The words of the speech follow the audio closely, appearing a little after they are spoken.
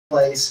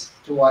place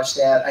to watch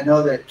that. I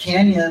know that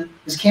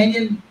is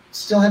Canyon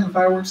still having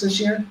fireworks this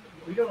year?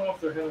 We don't know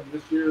if they're having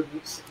this year.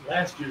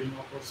 Last year,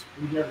 of course,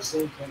 we've never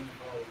seen Canyon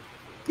fireworks.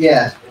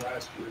 Yeah.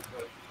 Last year,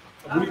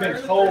 but we've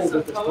been told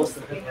that they're supposed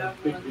to have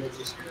a big deal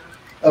this year.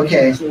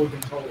 Okay. That's what we've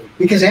been told.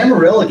 Because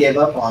Amarillo gave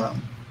up on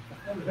them.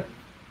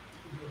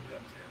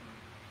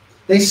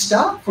 They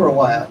stopped for a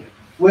while.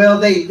 Well,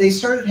 they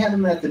started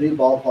having them at the new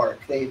ballpark.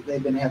 They've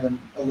been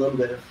having a little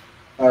bit of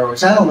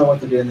fireworks. I don't know what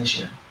they're doing this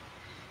year.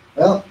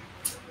 Well,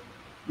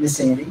 Miss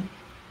Sandy,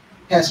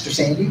 Pastor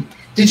Sandy,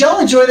 did y'all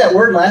enjoy that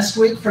word last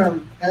week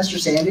from Pastor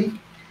Sandy?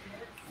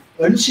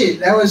 Wouldn't she?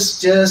 That was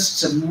just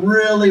some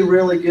really,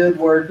 really good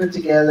word put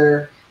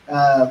together,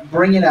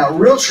 bringing out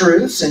real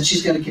truths, and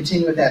she's going to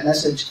continue with that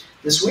message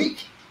this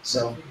week.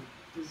 So,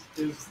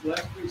 is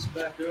last week's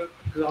back up?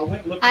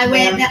 Because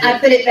I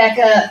put it back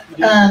up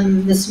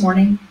this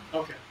morning.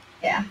 Okay.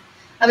 Yeah,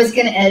 I was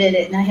going to edit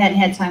it, and I hadn't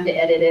had time to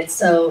edit it,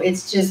 so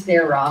it's just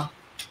there raw.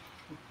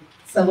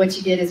 So what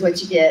you get is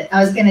what you get.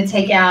 I was going to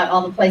take out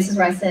all the places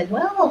where I said,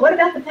 well, what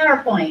about the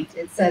PowerPoint,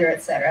 et cetera,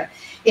 et cetera.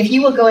 If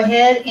you will go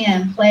ahead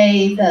and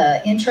play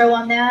the intro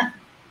on that.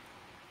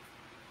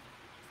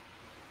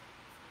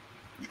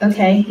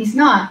 Okay, he's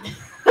not.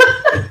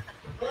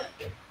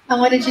 I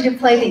wanted you to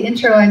play the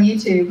intro on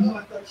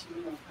YouTube.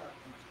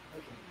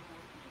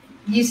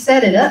 You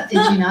set it up,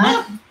 did you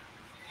not? Yeah.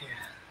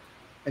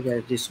 I got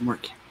to do some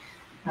work.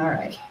 All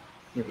right.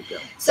 Here we go.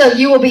 So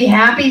you will be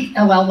happy.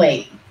 Oh, well,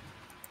 wait.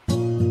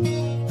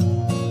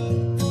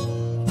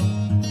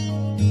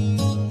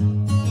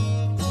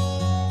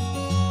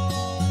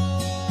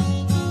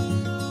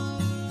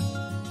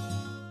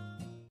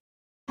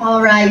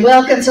 All right,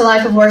 welcome to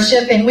Life of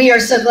Worship, and we are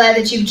so glad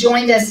that you've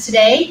joined us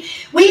today.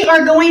 We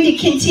are going to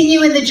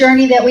continue in the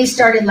journey that we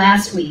started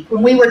last week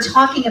when we were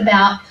talking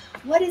about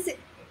what does it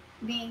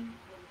mean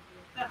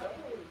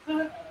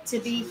to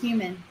be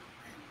human.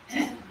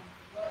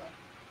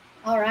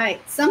 All right,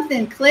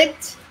 something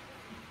clicked.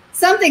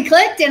 Something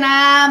clicked, and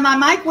my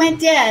mic went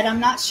dead.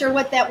 I'm not sure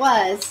what that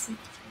was.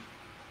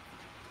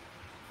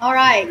 All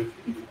right,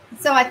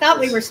 so I thought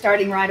we were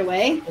starting right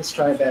away. Let's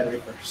try battery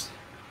first.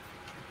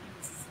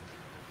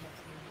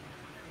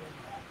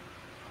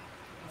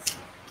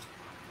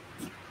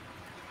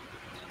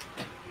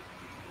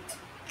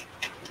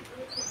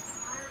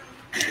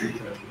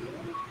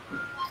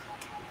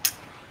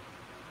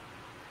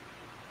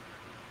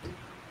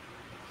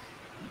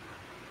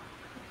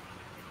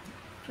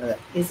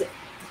 Is it?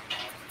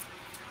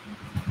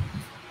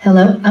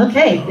 Hello?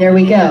 Okay, there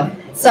we go.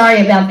 Sorry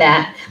about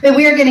that. But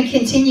we are going to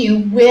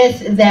continue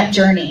with that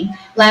journey.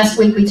 Last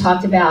week we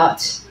talked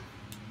about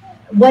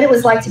what it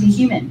was like to be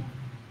human.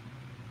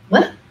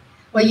 What?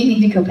 Well, you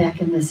need to go back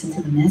and listen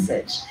to the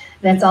message.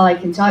 That's all I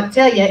can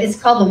tell you. It's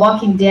called The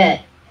Walking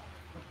Dead.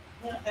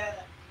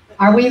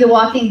 Are we the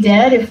walking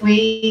dead if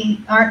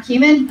we aren't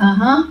human?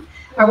 Uh-huh.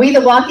 Are we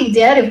the walking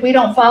dead if we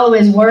don't follow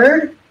his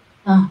word?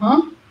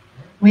 Uh-huh.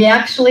 We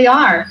actually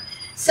are.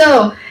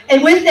 So,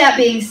 and with that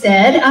being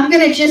said, I'm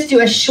going to just do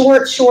a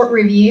short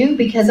review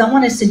because I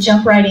want us to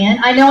jump right in.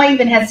 I know I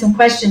even had some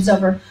questions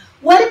over,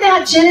 what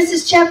about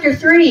Genesis chapter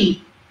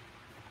 3?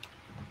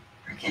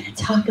 We're going to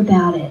talk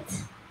about it.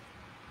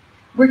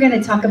 We're going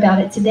to talk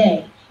about it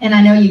today. And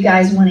I know you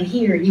guys want to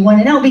hear, you want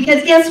to know,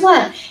 because guess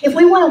what? If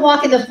we want to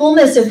walk in the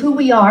fullness of who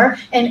we are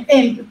and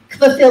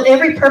fulfill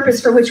every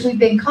purpose for which we've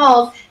been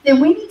called,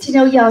 then we need to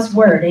know Yah's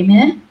word.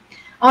 Amen?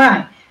 All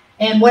right.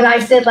 And what I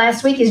said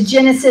last week is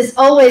Genesis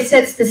always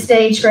sets the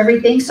stage for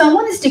everything. So I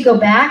want us to go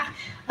back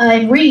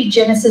and read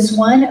Genesis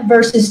 1,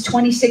 verses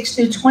 26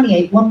 through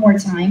 28 one more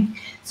time.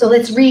 So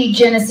let's read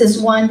Genesis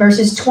 1,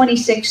 verses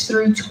 26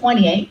 through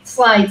 28,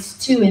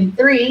 slides 2 and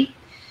 3.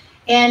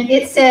 And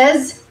it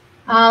says,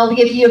 I'll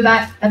give you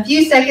about a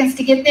few seconds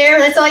to get there.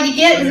 That's all you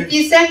get is a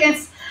few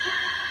seconds.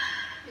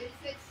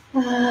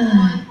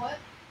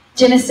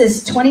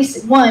 Genesis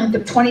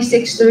 21,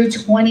 26 through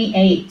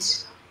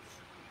 28.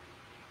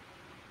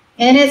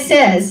 And it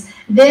says,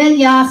 then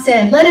Yah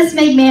said, let us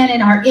make man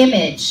in our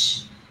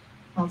image.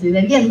 I'll do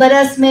that again. Let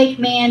us make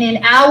man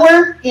in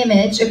our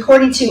image,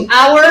 according to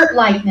our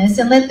likeness,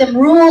 and let them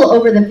rule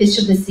over the fish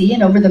of the sea,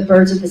 and over the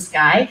birds of the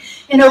sky,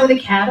 and over the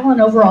cattle,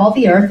 and over all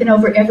the earth, and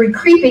over every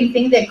creeping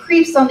thing that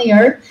creeps on the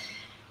earth.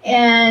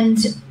 And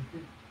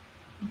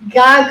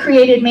God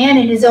created man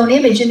in his own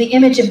image. In the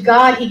image of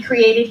God, he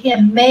created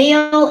him.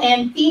 Male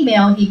and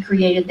female, he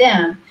created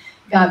them.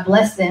 God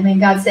blessed them, and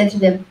God said to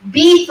them,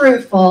 be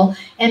fruitful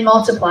and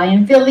multiply,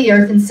 and fill the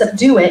earth and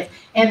subdue it,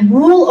 and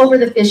rule over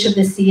the fish of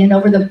the sea, and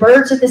over the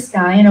birds of the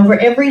sky, and over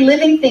every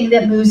living thing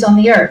that moves on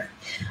the earth.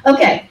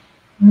 Okay,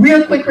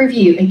 real quick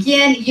review.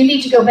 Again, you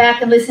need to go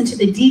back and listen to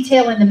the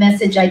detail in the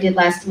message I did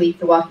last week,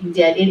 The Walking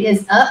Dead. It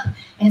is up,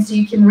 and so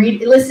you can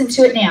listen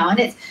to it now.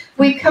 And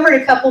we've covered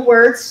a couple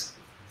words.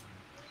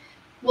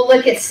 We'll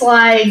look at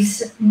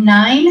slides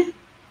 9,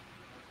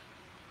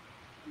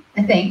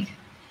 I think.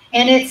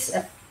 And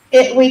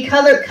we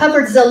covered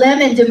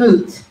Zalem and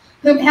Demuth.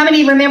 How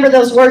many remember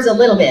those words a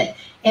little bit?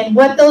 And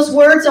what those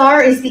words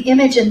are is the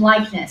image and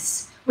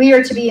likeness. We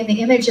are to be in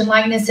the image and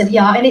likeness of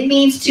Yah, and it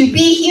means to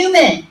be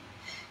human.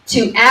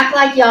 to act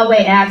like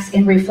Yahweh acts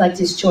and reflect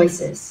his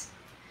choices.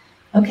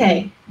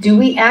 Okay, do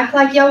we act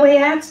like Yahweh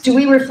acts? Do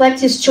we reflect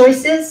his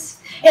choices?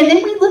 And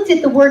then we looked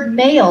at the word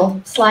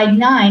male, slide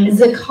 9,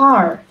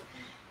 zakar,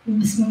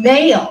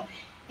 male.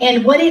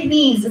 And what it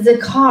means,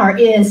 zakar,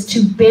 is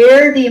to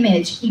bear the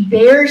image. He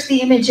bears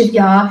the image of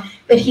Yah,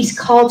 but he's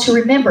called to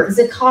remember,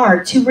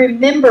 zakar, to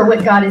remember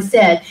what God has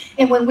said.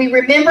 And when we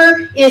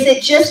remember, is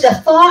it just a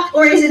thought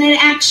or is it an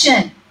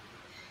action?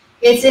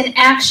 It's an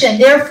action.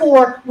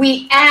 Therefore,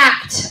 we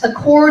act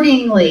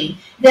accordingly,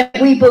 that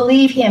we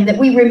believe him, that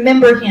we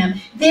remember him.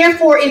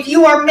 Therefore, if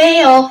you are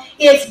male,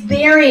 it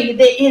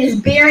is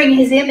bearing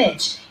his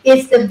image.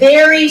 It's the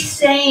very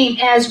same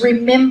as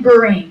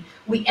remembering.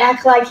 We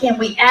act like him.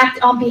 We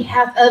act on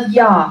behalf of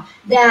Yah.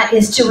 That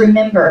is to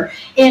remember.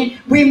 And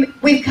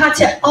we've got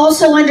to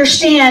also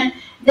understand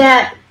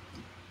that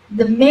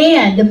the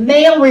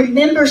male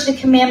remembers the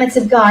commandments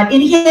of God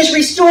in his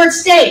restored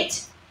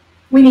state.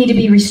 We need to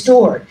be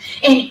restored.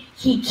 And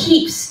he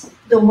keeps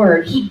the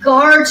word. He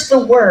guards the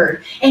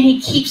word. And he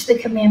keeps the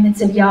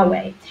commandments of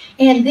Yahweh.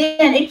 And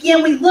then,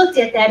 again, we looked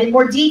at that in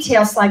more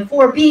detail, slide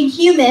 4, being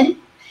human.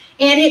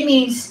 And it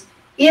means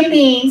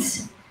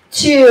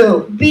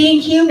to being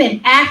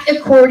human, act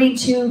according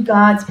to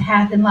God's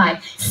path in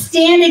life.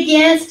 Stand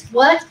against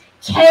what?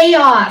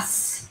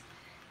 Chaos.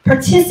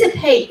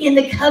 Participate in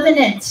the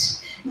covenant.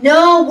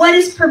 Know what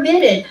is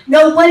permitted.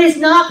 Know what is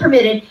not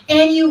permitted.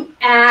 And you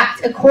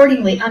act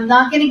accordingly. I'm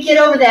not going to get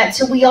over that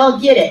till we all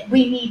get it.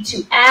 We need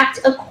to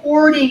act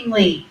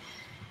accordingly.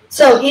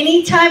 So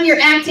anytime you're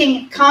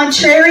acting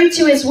contrary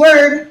to his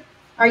word,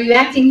 are you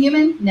acting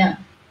human? No.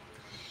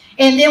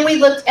 And then we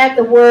looked at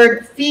the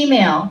word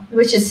female,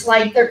 which is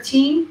slide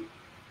 13.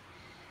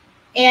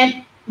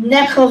 And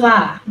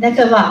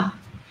nekava.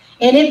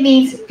 And it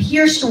means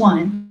pierced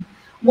one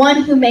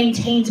who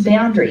maintains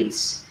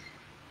boundaries.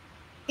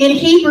 In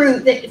Hebrew,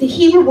 the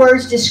Hebrew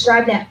words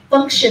describe that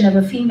function of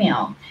a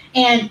female.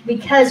 And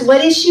because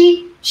what is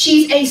she?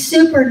 She's a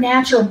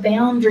supernatural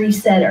boundary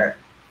setter.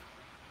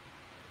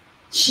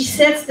 She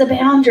sets the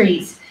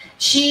boundaries.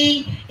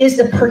 She is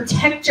the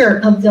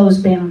protector of those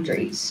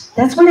boundaries.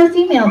 That's what a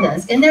female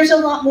does. And there's a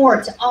lot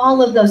more to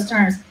all of those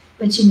terms,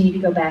 but you need to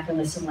go back and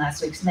listen to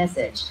last week's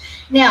message.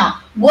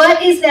 Now,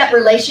 what is that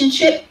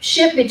relationship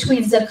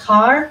between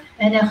Zakar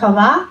and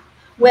Nechava?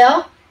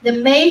 Well, the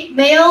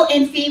male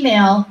and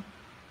female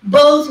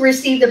both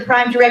receive the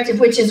prime directive,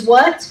 which is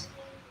what?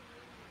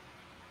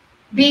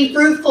 Be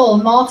fruitful,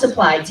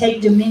 multiply,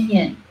 take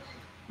dominion.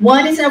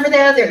 One is over the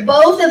other.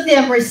 Both of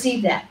them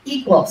receive that,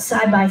 equal,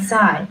 side by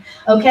side.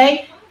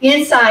 Okay?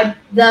 Inside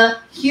the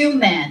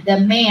human, the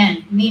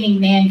man, meaning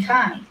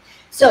mankind.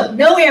 So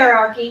no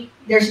hierarchy.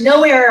 There's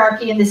no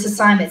hierarchy in this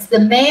assignment.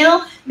 The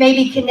male may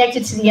be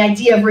connected to the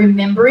idea of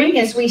remembering,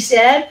 as we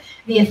said,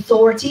 the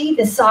authority,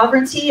 the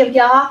sovereignty of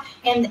Yah,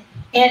 and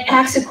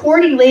acts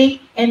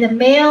accordingly. And the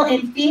male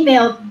and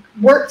female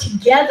work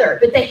together,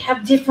 but they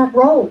have different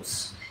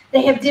roles.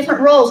 They have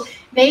different roles.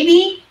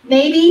 Maybe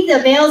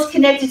the male is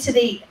connected to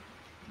the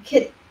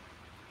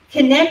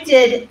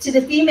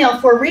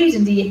female for a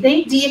reason. Do you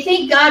think? Do you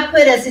think God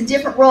put us in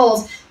different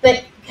roles,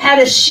 but had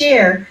us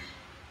share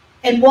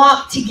and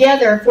walk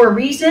together for a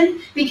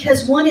reason?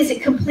 Because one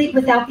isn't complete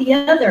without the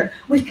other.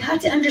 We've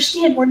got to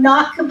understand we're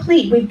not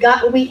complete.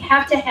 We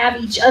have to have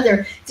each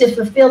other to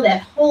fulfill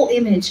that whole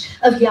image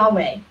of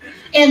Yahweh.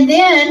 And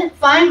then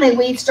finally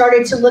we've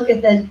started to look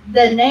at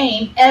the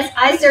name as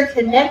Iser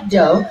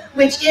Kenegdo,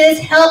 which is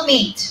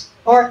helpmeet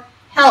or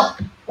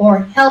help or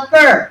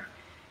helper.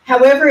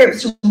 However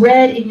it's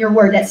read in your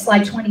word. That's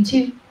slide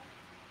 22.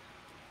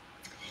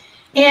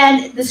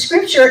 And the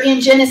scripture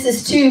in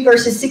Genesis 2,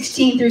 verses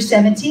 16 through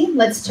 17.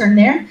 Let's turn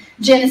there.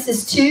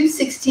 Genesis 2,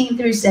 16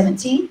 through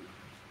 17.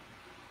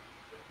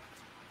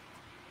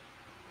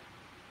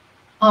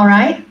 All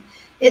right.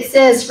 It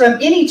says, from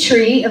any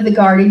tree of the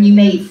garden you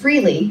may eat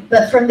freely,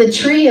 but from the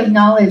tree of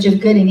knowledge of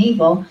good and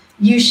evil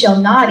you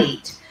shall not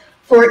eat.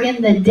 For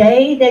in the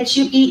day that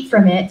you eat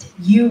from it,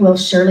 you will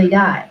surely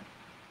die.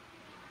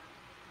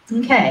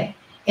 Okay.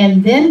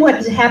 And then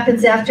what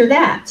happens after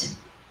that?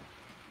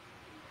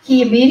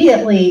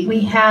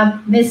 We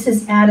have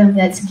Mrs. Adam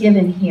that's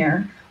given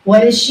here.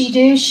 What does she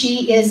do?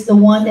 She is the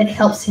one that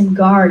helps him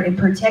guard and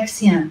protects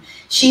him.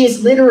 She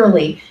is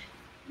literally,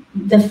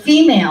 the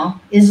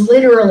female is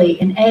literally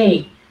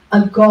a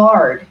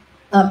guard,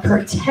 a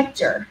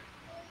protector.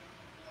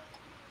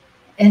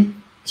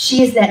 And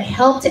she is that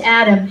help to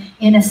Adam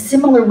in a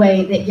similar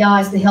way that Yah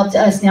is the help to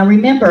us. Now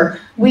remember,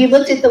 we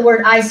looked at the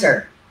word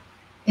Iser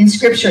in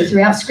Scripture,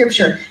 throughout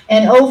Scripture,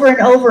 and over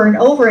and over and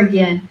over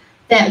again,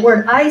 that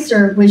word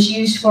Iser was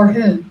used for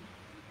whom?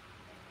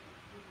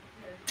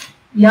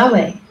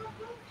 Yahweh.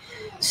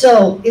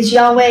 So is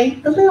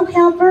Yahweh the little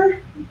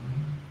helper?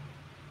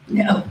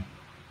 No.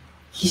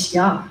 He's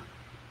Yah.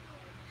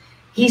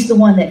 He's the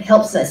one that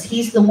helps us.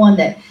 He's the one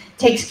that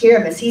takes care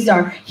of us. He's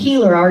our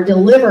healer, our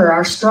deliverer,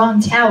 our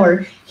strong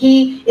tower.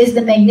 He is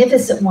the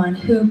magnificent one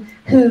who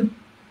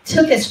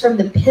took us from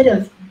the pit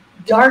of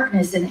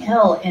darkness and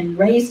hell and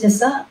raised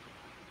us up.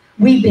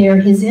 We bear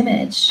his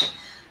image.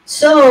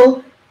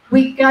 So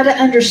we got to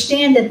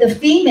understand that the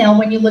female,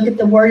 when you look at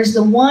the word, is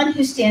the one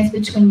who stands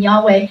between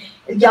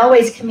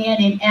Yahweh's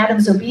command and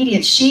Adam's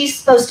obedience. She's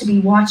supposed to be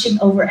watching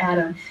over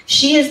Adam.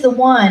 She is the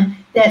one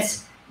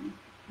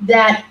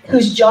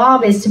whose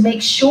job is to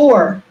make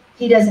sure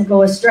he doesn't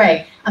go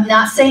astray. I'm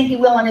not saying he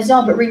will on his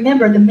own, but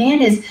remember, the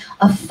man is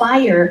a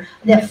fire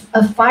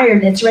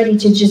that's ready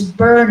to just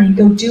burn and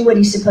go do what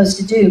he's supposed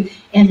to do.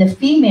 And the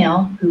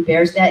female, who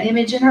bears that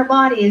image in her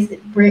body,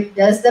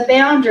 does the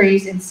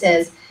boundaries and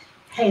says,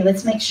 hey,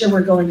 let's make sure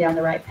we're going down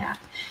the right path.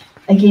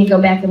 Again,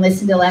 go back and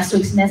listen to last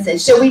week's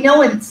message. So we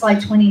know in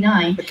slide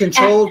 29. A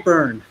controlled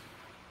burn.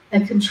 A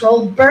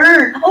controlled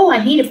burn. Oh,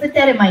 I need to put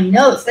that in my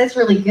notes. That's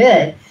really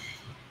good.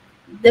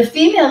 The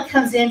female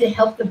comes in to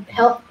help the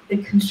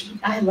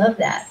I love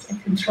that, a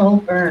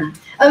controlled burn.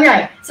 All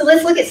right, so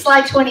let's look at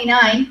slide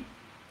 29.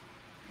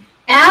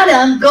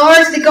 Adam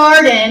guards the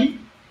garden,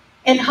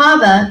 and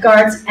Hava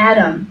guards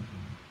Adam.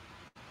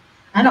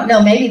 I don't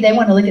know, maybe they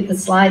want to look at the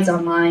slides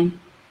online.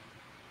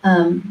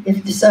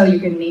 If so, you're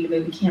going to need to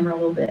move the camera a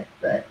little bit,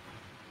 but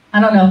I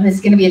don't know if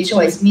it's going to be a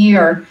choice, me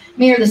or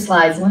the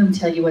slides. Let them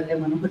tell you what they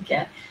want to look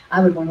at.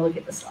 I would want to look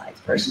at the slides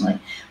personally,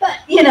 but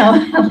you know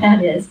how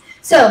that is.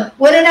 So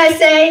what did I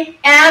say?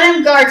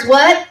 Adam guards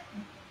what?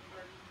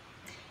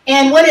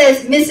 And what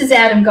does Mrs.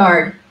 Adam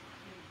guard?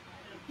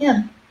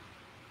 Him.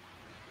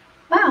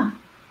 Wow.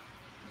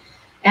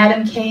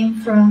 Adam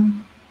came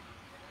from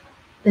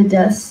the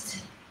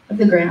dust of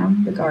the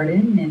ground, the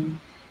garden, and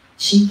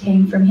she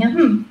came from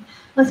him.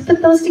 Let's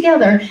put those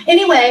together.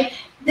 Anyway,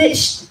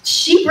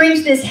 she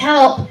brings this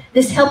help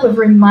of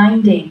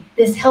reminding,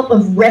 this help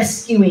of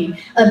rescuing,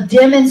 of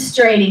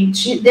demonstrating.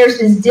 There's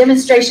this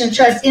demonstration of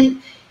trust.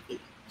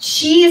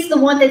 She is the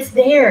one that's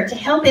there to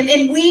help him.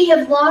 And we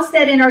have lost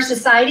that in our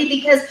society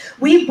because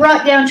we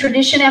brought down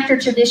tradition after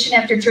tradition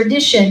after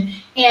tradition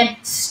and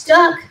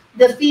stuck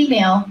the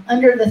female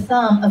under the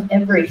thumb of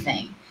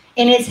everything.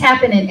 And it's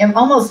happened in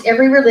almost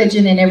every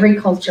religion and every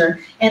culture,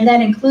 and that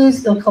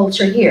includes the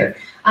culture here.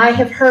 I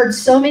have heard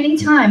so many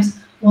times,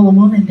 well, a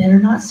woman better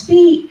not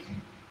speak.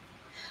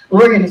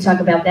 We're going to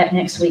talk about that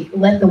next week.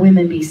 Let the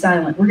women be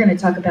silent. We're going to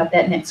talk about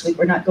that next week.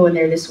 We're not going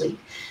there this week.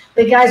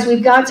 But guys,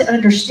 we've got to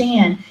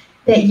understand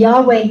that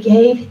Yahweh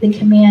gave the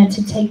command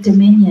to take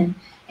dominion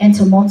and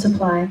to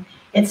multiply,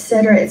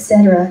 etc.,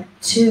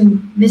 to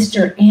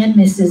Mr. and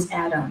Mrs.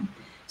 Adam.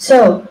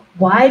 So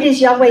why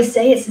does Yahweh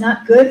say it's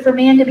not good for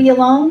man to be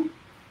alone?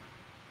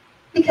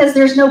 Because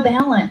there's no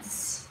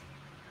balance.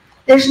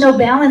 There's no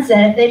balance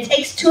that if it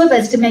takes two of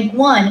us to make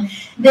one,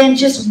 then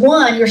just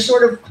one, you're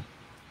sort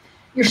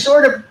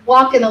of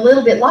walking a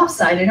little bit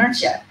lopsided,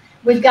 aren't you?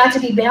 We've got to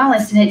be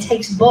balanced, and it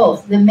takes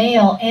both, the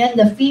male and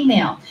the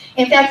female.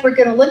 In fact, we're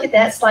going to look at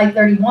that, slide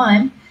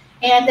 31,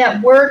 and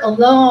that word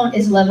alone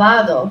is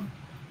levado,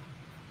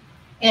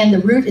 and the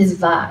root is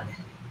vad.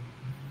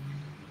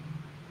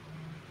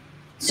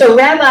 So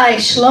Rabbi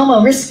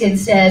Shlomo Riskin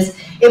says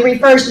it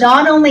refers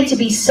not only to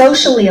be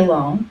socially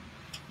alone,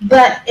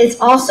 but it's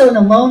also an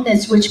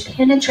aloneness which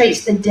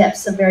penetrates the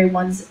depths of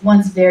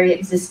one's very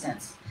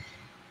existence.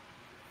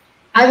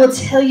 I will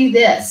tell you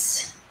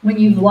this. When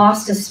you've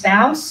lost a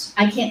spouse,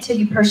 I can't tell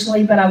you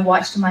personally, but I've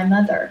watched my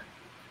mother.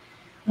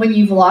 When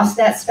you've lost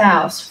that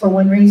spouse for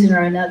one reason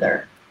or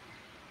another,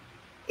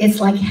 it's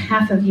like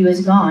half of you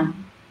is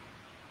gone.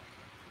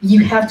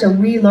 You have to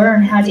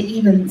relearn how to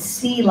even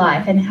see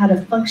life and how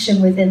to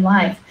function within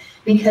life,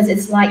 because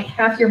it's like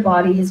half your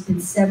body has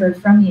been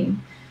severed from you,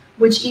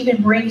 which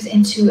even brings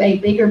into a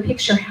bigger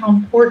picture how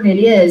important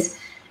it is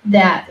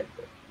that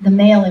the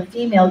male and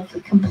female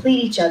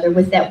complete each other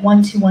with that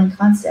one-to-one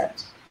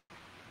concept.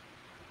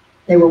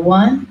 They were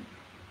one,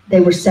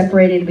 they were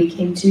separated and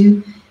became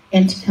two,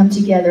 and to come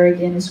together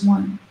again as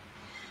one.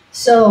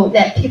 So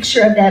that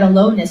picture of that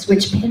aloneness,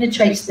 which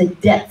penetrates the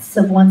depths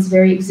of one's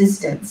very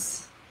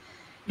existence.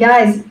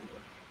 Guys,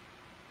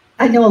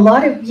 I know a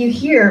lot of you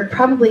here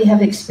probably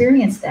have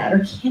experienced that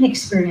or can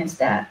experience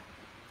that.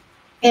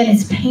 And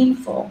it's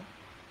painful.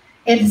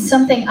 And it's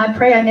something I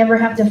pray I never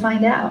have to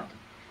find out.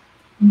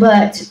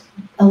 But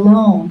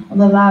alone,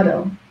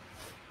 levado,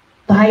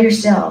 by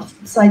yourself,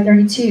 slide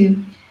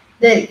 32,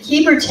 the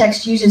Hebrew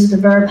text uses the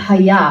verb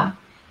haya,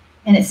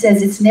 and it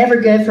says it's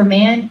never good for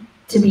man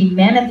to be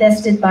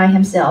manifested by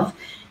himself.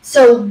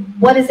 So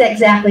what does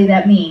exactly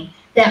that mean?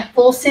 That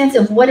full sense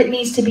of what it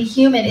means to be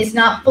human is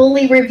not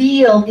fully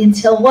revealed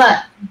until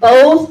what?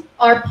 Both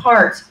are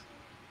part.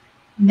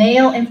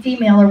 Male and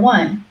female are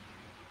one.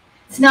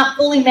 It's not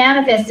fully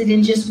manifested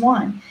in just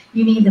one.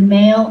 You need the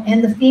male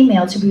and the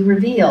female to be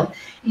revealed.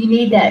 You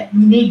need that.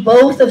 You need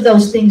both of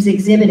those things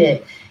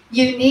exhibited.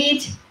 You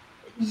need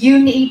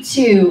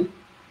to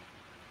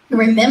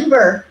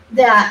remember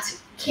that,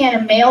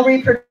 can a male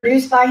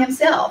reproduce by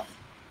himself?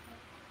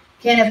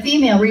 Can a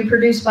female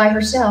reproduce by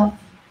herself?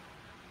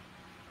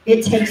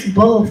 It takes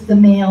both the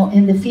male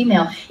and the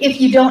female. If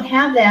you don't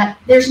have that,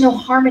 there's no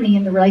harmony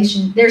in the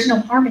relation. There's no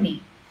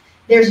harmony.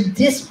 There's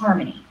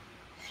disharmony.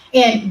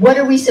 And what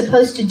are we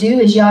supposed to do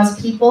as Yah's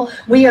people?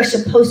 We are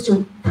supposed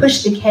to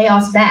push the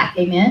chaos back.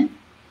 Amen?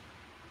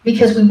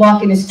 because we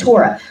walk in his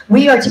Torah.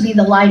 We are to be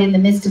the light in the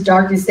midst of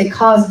darkness that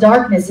cause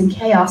darkness and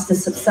chaos to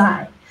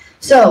subside.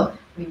 So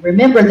we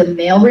remember the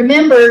male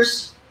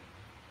remembers.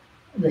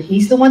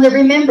 He's the one that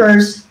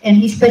remembers,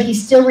 but he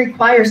still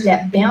requires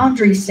that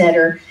boundary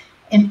setter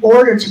in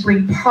order to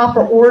bring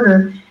proper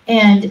order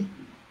and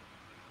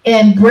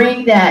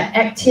bring that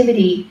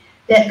activity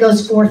that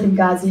goes forth in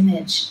God's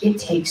image. It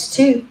takes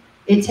two.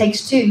 It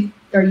takes two.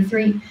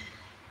 33.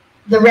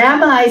 The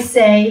rabbis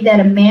say that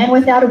a man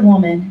without a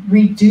woman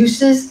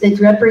reduces the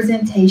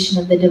representation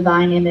of the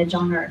divine image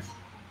on earth.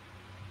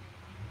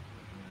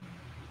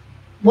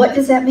 What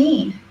does that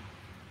mean?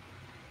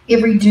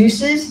 It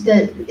reduces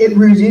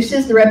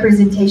the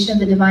representation of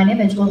the divine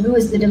image. Well, who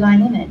is the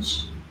divine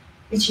image?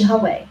 It's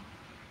Yahweh.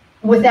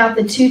 Without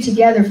the two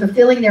together,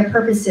 fulfilling their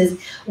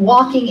purposes,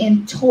 walking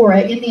in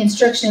Torah, in the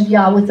instruction of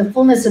Yah, with the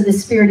fullness of the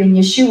Spirit in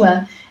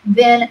Yeshua,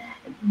 then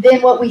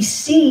what we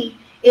see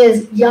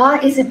is Yah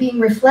isn't being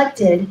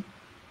reflected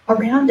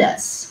around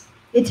us.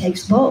 It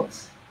takes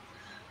both.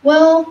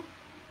 Well,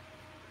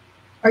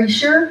 are you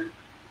sure?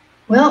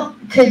 Well,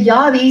 could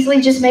Yah have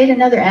easily just made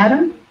another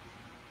Adam?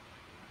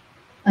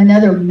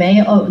 Another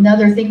male,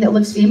 another thing that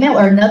looks female,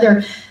 or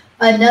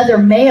another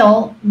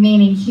male,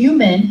 meaning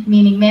human,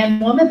 meaning man,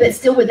 woman, but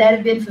still would that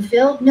have been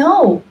fulfilled?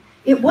 No,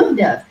 it wouldn't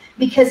have,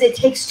 because it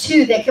takes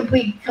two that can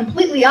be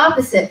completely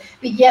opposite,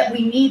 but yet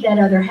we need that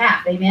other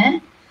half.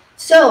 Amen?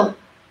 So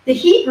the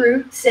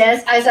Hebrew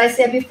says, as I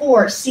said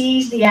before,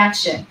 sees the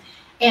action.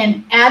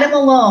 And Adam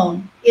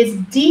alone is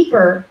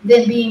deeper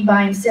than being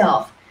by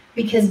himself,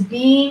 because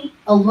being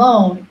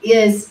alone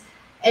is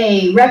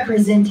a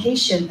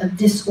representation of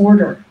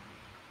disorder.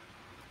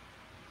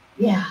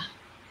 Yeah.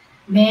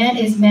 Man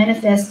is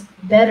manifest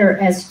better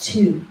as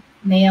two,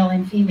 male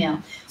and female.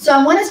 So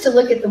I want us to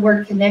look at the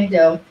word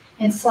konegdo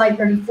in slide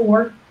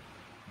 34.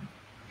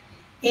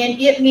 And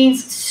it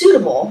means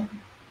suitable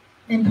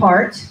in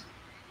part.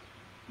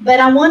 But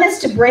I want us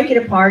to break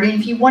it apart. And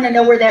if you want to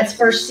know where that's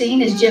first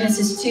seen, is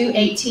Genesis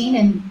 2:18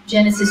 and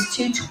Genesis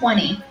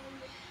 2:20.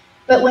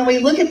 But when we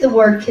look at the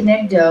word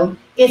konegdo,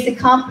 it's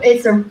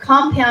a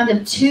compound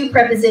of two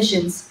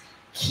prepositions,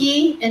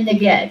 ki and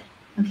neged.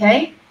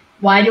 Okay?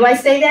 Why do I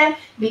say that?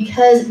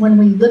 Because when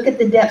we look at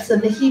the depths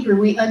of the Hebrew,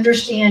 we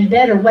understand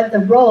better what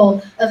the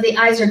role of the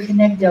Iser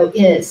Konegdo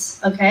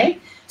is. Okay?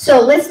 So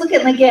let's look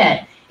at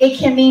neged. It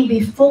can mean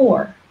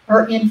before,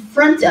 or in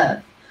front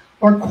of,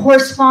 or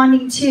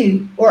corresponding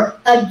to, or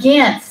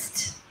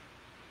against,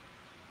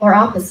 or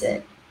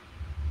opposite.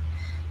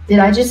 Did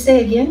I just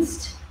say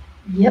against?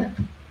 Yep,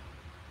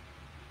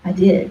 I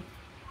did.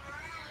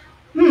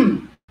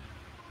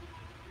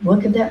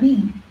 What could that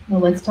mean?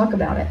 Well, let's talk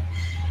about it.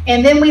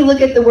 And then we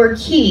look at the word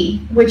ki,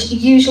 which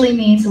usually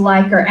means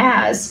like or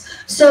as.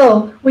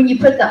 So when you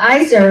put the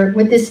Iser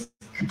with this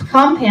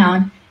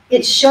compound,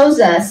 it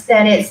shows us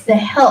that it's the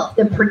help,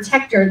 the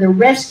protector, the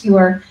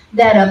rescuer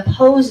that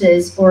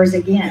opposes or is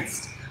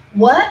against.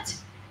 What?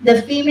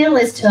 The female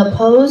is to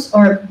oppose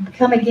or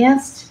come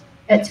against?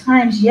 At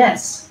times,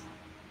 yes.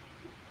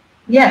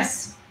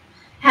 Yes.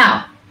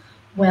 How?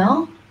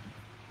 Well,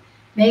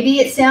 maybe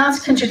it sounds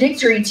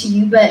contradictory to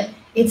you, but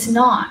it's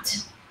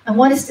not. I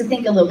want us to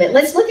think a little bit.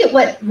 Let's look at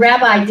what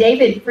Rabbi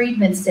David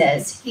Friedman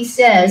says. He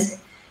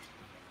says,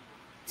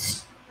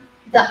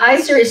 the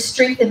Iser is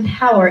strength and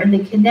power, and the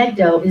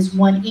konegdo is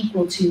one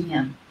equal to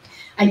him.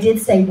 I did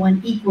say one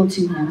equal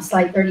to him,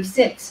 slide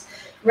 36.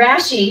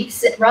 Rashi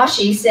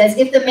says,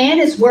 if the man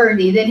is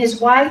worthy, then his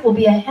wife will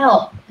be a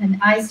help, an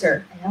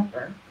Iser, a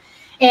helper.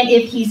 And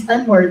if he's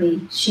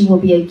unworthy, she will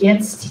be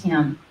against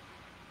him.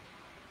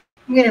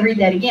 I'm going to read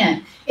that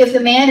again. If the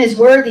man is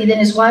worthy, then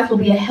his wife will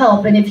be a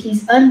help, and if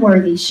he's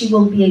unworthy, she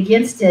will be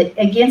against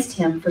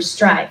him for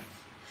strife.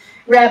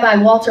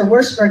 Rabbi Walter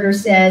Wurzburger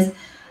says,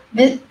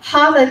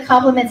 Hava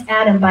compliments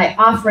Adam by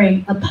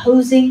offering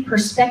opposing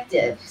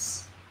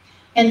perspectives.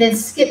 And then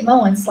Skip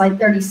Moen, slide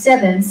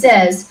 37,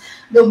 says,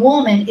 the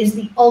woman is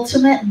the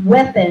ultimate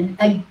weapon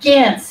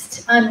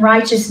against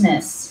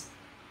unrighteousness.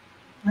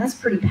 That's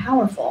pretty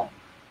powerful.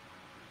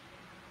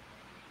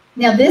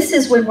 Now, this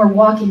is when we're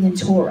walking in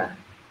Torah.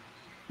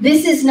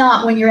 This is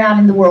not when you're out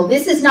in the world.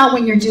 This is not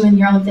when you're doing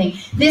your own thing.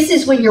 This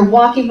is when you're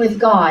walking with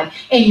God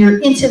and you're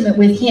intimate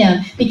with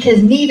Him,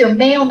 because neither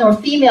male nor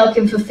female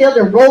can fulfill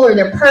their role or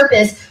their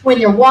purpose when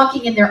they're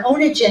walking in their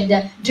own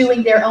agenda,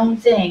 doing their own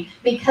thing,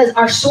 because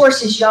our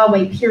source is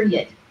Yahweh,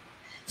 period.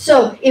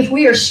 So if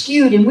we are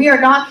skewed and we are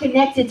not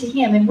connected to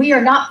Him and we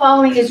are not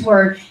following His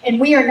word and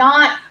we are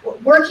not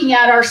working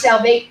out our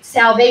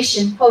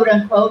salvation, quote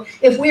unquote,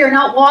 if we are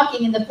not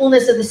walking in the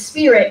fullness of the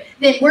Spirit,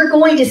 then we're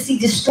going to see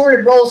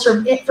distorted roles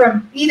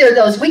from either of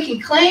those. We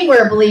can claim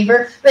we're a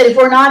believer, but if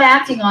we're not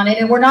acting on it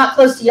and we're not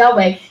close to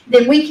Yahweh,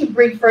 then we can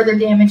bring further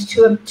damage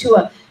to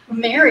a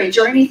marriage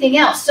or anything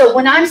else. So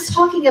when I'm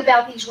talking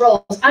about these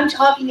roles, I'm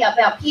talking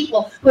about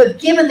people who have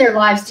given their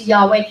lives to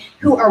Yahweh,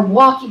 who are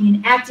walking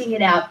and acting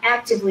it out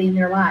actively in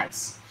their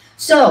lives.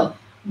 So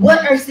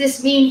what does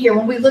this mean here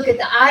when we look at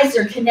the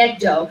Iser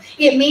Konegdo?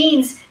 It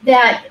means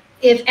that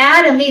if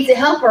Adam needs a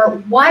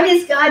helper, why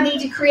does God need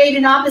to create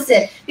an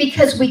opposite?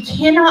 Because we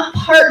cannot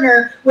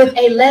partner with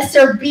a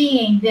lesser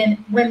being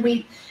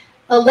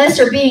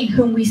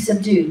whom we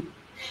subdue.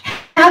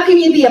 How can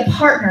you be a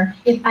partner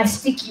if I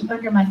stick you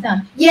under my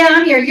thumb? Yeah,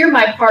 I'm here, you're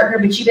my partner,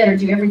 but you better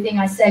do everything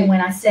I say when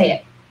I say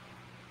it.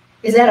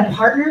 Is that a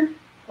partner,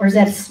 or is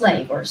that a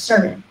slave or a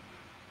servant?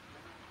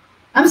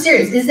 I'm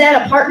serious. Is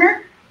that a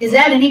partner? Is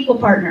that an equal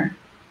partner?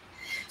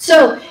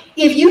 So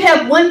if you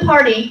have one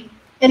party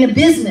in a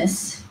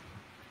business,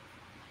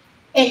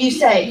 and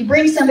you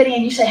bring somebody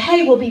and you say,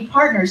 hey, we'll be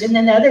partners, and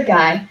then the other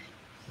guy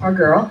or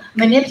girl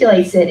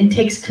manipulates it and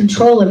takes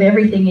control of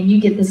everything, and you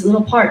get this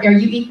little part, are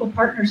you equal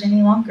partners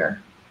any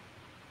longer?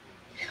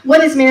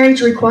 What does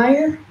marriage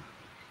require?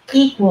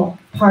 Equal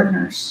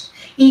partners.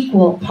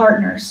 Equal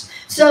partners.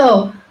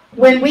 So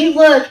when we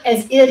look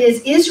as it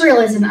is Israel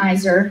as an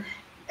Iser,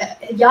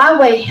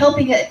 Yahweh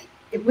helping it,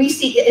 we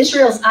see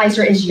Israel's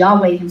Iser as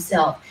Yahweh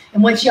himself.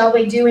 And what's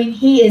Yahweh doing?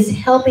 He is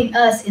helping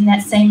us in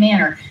that same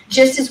manner.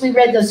 Just as we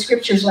read those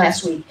scriptures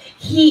last week.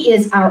 He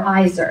is our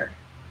Iser.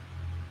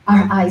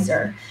 Our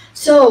Iser.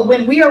 So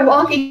when we are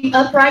walking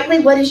uprightly,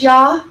 what is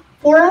Yah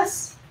for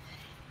us?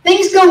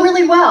 Things go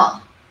really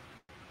well.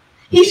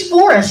 He's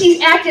for us.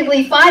 He's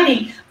actively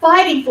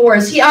fighting for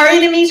us. Our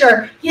enemies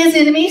are his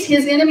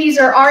enemies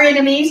are our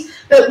enemies.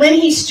 But when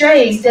he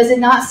strays, does it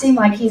not seem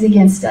like he's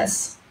against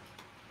us?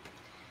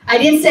 I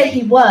didn't say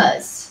he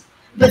was,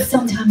 but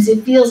sometimes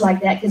it feels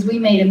like that because we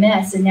made a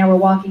mess and now we're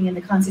walking in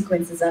the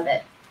consequences of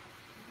it.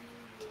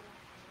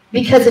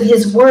 Because of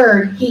his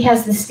word, he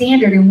has the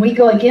standard and we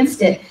go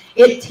against it.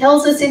 It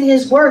tells us in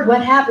his word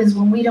what happens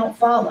when we don't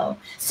follow.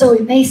 So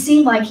it may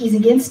seem like he's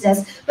against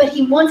us, but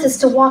he wants us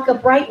to walk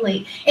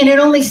uprightly. And it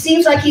only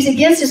seems like he's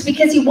against us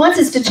because he wants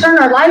us to turn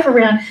our life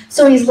around.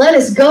 So he's let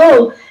us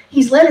go.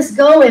 He's let us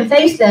go and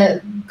face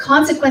the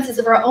consequences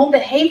of our own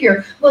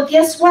behavior. Well,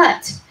 guess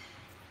what?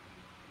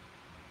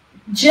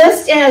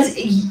 Just as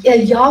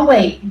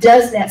Yahweh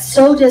does that,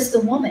 so does the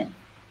woman.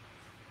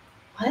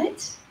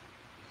 What?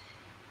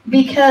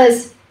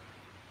 Because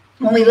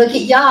when we look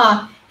at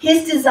Yah,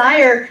 his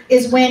desire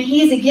is when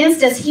he's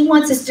against us, he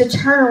wants us to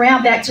turn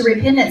around back to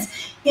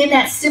repentance in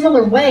that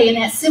similar way, in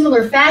that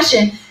similar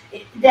fashion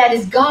that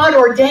is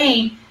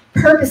God-ordained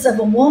purpose of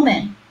a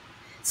woman.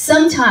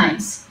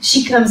 Sometimes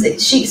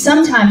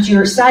sometimes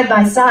you're side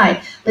by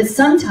side, but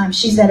sometimes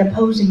she's that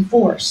opposing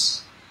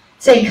force.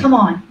 Saying, come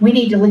on, we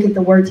need to look at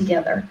the word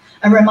together.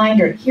 A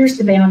reminder, here's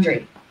the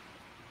boundary.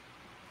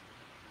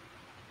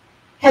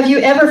 Have you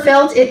ever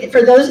felt it,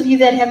 for those of you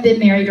that have been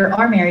married or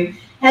are married,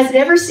 has it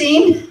ever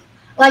seemed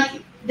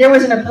like there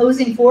was an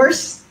opposing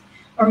force?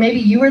 Or maybe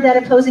you were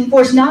that opposing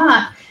force,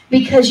 not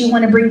because you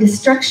want to bring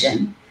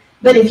destruction.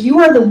 But if you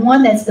are the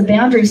one that's the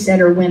boundary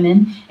setter,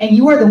 women, and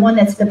you are the one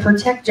that's the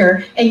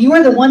protector, and you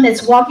are the one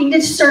that's walking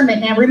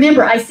discernment. Now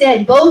remember, I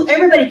said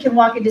everybody can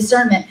walk in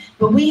discernment,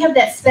 but we have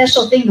that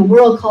special thing the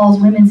world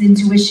calls women's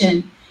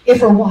intuition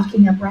if we're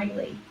walking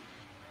uprightly.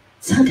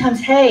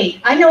 Sometimes,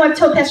 hey, I know I've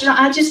told Pastor John,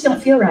 I just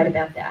don't feel right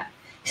about that.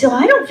 So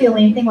I don't feel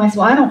anything. I said,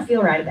 well, I don't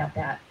feel right about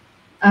that.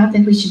 I don't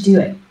think we should do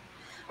it.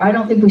 Or I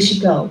don't think we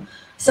should go.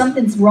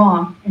 Something's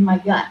wrong in my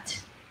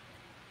gut.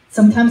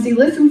 Sometimes he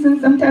listens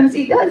and sometimes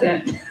he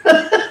doesn't.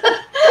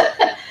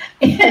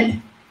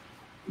 And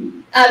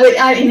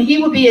he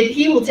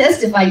will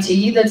testify to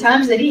you the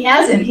times that he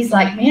hasn't. He's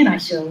like, man, I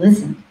should have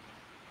listened.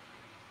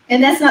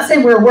 And that's not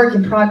saying we're a work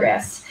in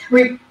progress.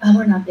 We're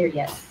not there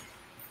yet.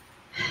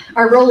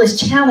 Our role is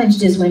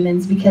challenged as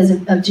women because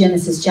of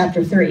Genesis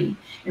chapter 3.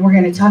 And we're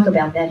going to talk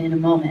about that in a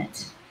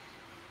moment.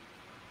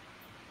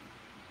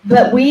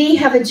 But we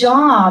have a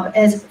job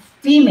as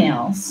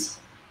females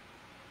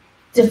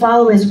to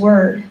follow his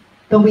word.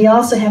 But we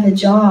also have a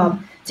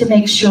job to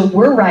make sure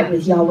we're right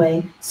with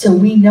Yahweh so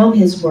we know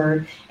his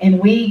word. And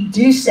we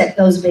do set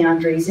those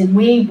boundaries. And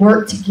we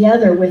work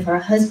together with our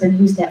husband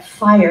who's that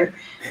fire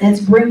that's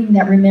bringing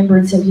that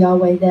remembrance of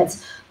Yahweh,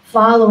 that's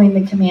following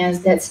the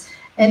commands,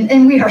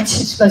 and we are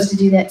supposed to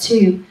do that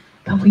too.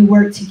 But we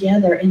work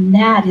together, and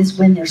that is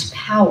when there's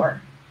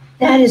power.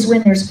 That is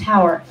when there's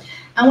power.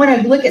 I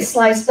want to look at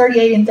slides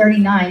 38 and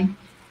 39,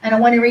 and I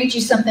want to read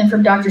you something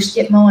from Dr.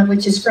 Skip Moen,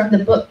 which is from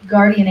the book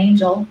Guardian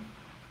Angel.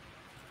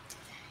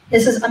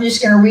 I'm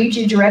just going to read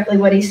you directly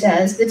what he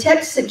says. The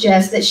text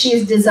suggests that she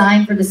is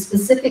designed for the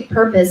specific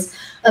purpose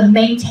of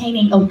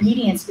maintaining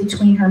obedience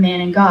between her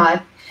man and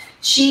God.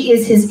 She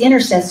is his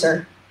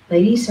intercessor.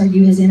 Ladies, are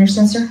you his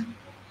intercessor?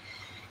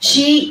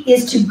 She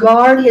is to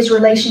guard his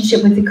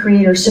relationship with the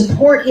Creator,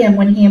 support him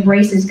when he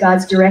embraces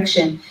God's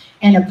direction,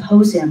 and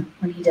oppose him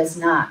when he does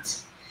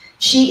not.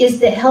 She is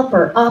the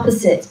helper,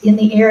 opposite, in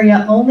the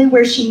area only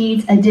where she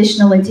needs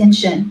additional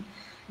attention.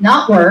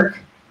 Not work,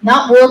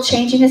 not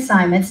world-changing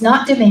assignments,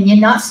 not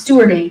dominion, not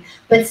stewarding,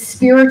 but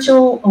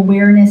spiritual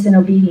awareness and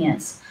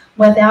obedience.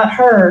 Without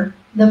her,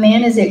 the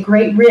man is at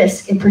great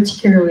risk and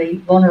particularly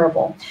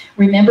vulnerable.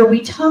 Remember,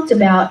 we talked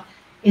about,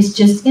 it's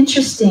just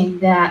interesting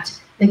that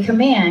the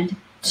command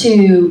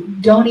to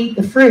don't eat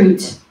the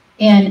fruit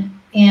and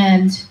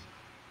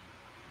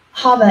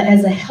Hava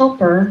as a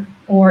helper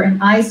or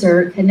an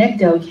Iser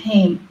Kenegdo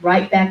came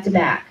right back to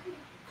back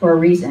for a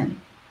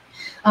reason.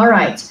 All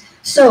right,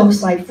 so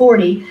slide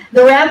 40.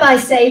 The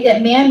rabbis say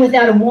that man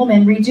without a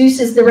woman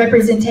reduces the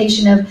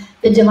representation of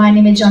the divine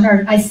image on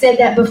earth. I said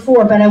that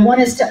before, but I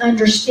want us to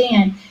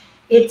understand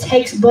it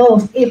takes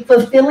both. If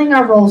fulfilling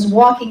our roles,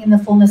 walking in the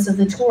fullness of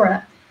the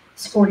Torah.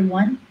 It's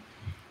 41.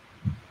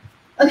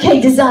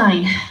 Okay,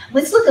 design.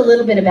 Let's look a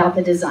little bit about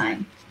the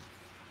design.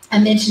 I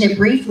mentioned it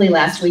briefly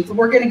last week, but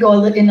we're going to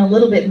go in a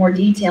little bit more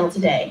detail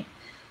today.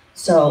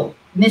 So,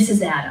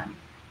 Mrs. Adam.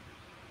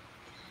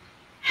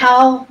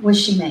 How was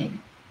she made?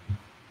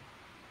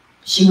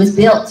 She was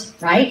built,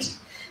 right?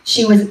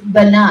 She was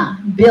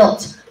bana,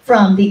 built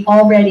from the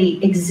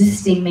already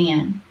existing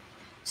man.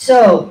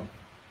 So,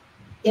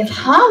 if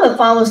Hava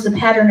follows the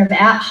pattern of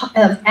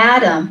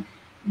Adam,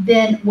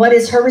 then what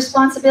is her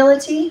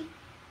responsibility?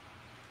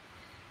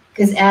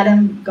 Because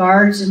Adam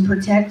guards and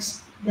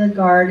protects the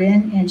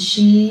garden, and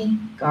she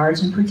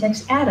guards and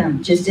protects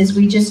Adam, just as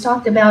we just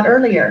talked about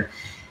earlier,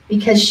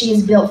 because she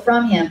is built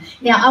from him.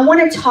 Now, I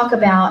want to talk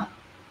about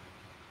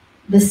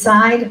the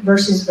side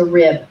versus the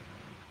rib.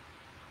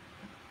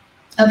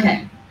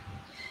 Okay,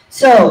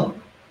 so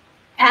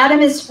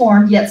Adam is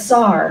formed,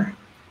 Yetzar.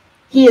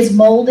 He is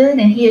molded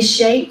and he is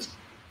shaped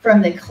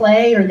from the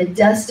clay or the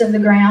dust of the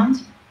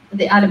ground,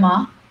 the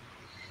Adamah.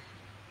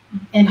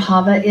 And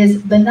Hava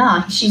is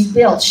Bana. She's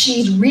built.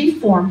 She's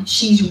reformed.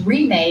 She's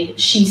remade.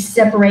 She's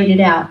separated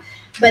out.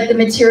 But the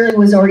material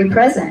was already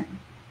present.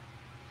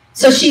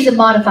 So she's a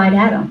modified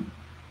Adam.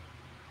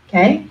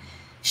 Okay?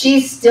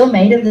 She's still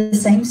made of the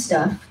same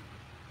stuff.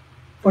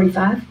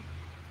 45.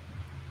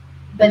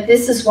 But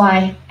this is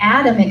why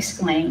Adam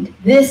exclaimed,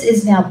 "This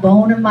is now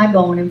bone of my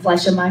bone and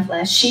flesh of my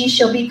flesh. She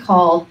shall be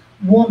called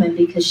woman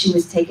because she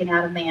was taken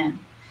out of man."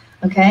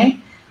 Okay?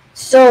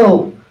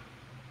 So,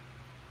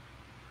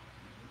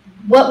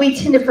 what we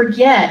tend to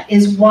forget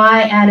is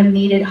why Adam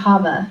needed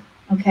Hava.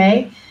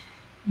 Okay?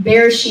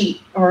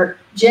 Bereshit, or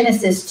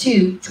Genesis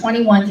 2,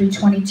 21 through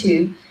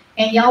 22.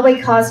 And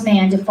Yahweh caused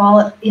man to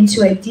fall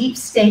into a deep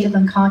state of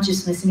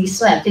unconsciousness, and he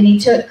slept. And he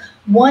took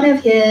one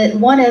of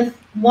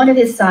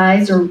his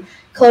sides, or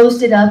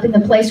closed it up in the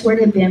place where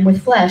it had been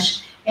with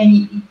flesh.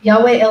 And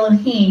Yahweh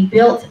Elohim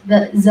built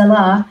the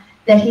Zelah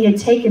that he had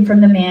taken from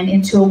the man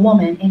into a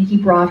woman, and he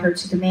brought her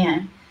to the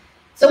man.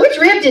 So which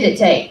rib did it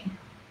take?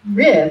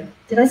 Rib.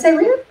 Did I say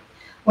rib?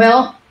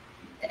 Well,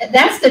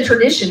 that's the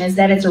tradition, is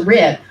that it's a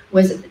rib.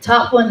 Was it the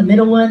top one, the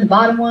middle one, the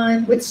bottom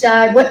one? Which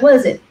side? What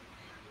was it?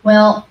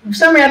 Well,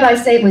 some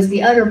rabbis say it was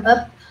the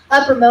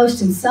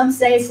uppermost, and some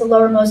say it's the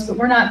lowermost, but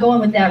we're not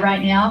going with that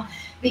right now,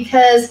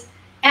 because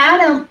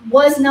Adam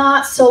was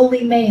not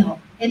solely male.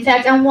 In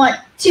fact, I want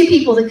two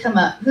people to come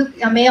up,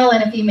 a male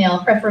and a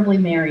female, preferably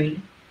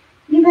married.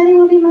 Anybody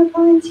will be my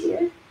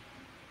volunteer?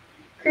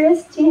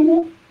 Chris,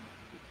 Janet?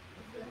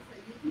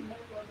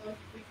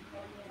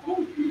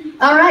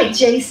 All right,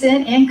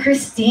 Jason and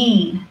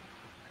Christine.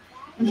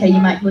 Okay, you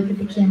might look at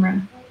the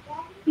camera.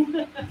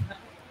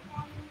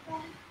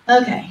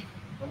 Okay,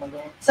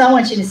 so I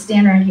want you to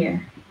stand right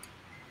here,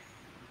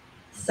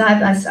 side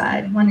by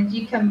side. Why don't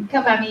you come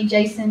by me,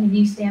 Jason, and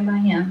you stand by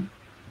him.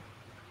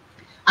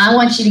 I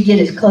want you to get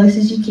as close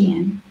as you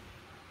can.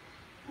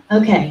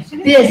 Okay,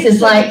 this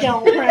is like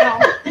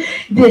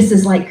this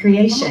is like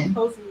creation.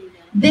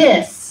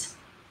 This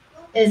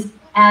is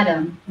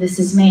Adam. This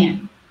is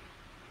man.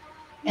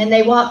 And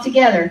they walk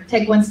together.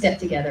 Take one step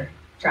together.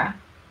 Try.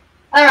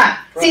 All right.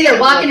 See, they're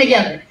walking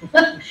together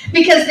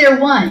because they're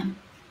one.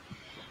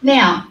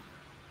 Now,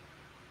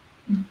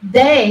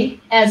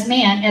 they, as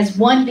man, as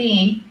one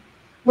being,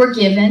 were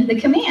given the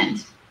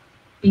command.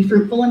 Be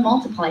fruitful and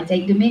multiply.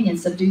 Take dominion.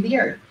 Subdue the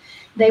earth.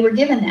 They were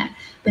given that.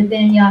 But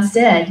then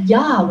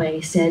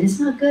Yahweh said, it's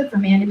not good for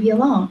man to be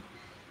alone,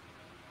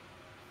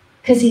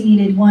 because he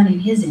needed one in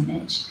his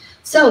image.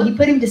 So he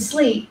put him to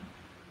sleep.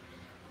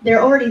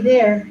 They're already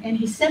there, and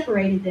he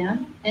separated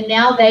them, and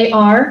now they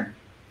are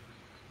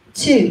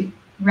two,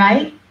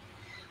 right?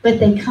 But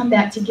they come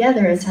back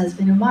together as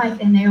husband and wife,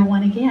 and they are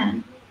one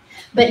again.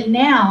 But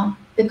now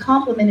the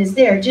complement is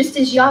there, just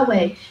as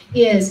Yahweh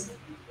is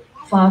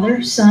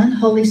Father, Son,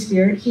 Holy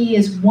Spirit. He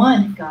is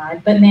one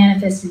God, but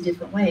manifests in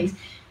different ways.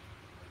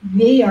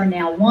 They are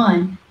now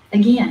one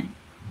again.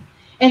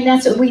 And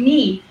that's what we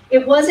need.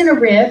 It wasn't a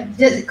rib.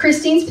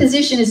 Christine's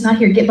position is not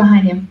here. Get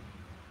behind him.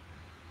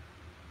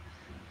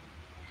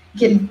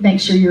 Make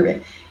sure you're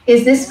it.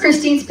 Is this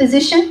Christine's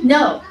position?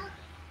 No.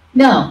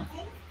 No.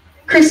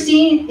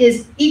 Christine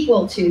is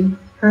equal to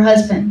her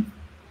husband.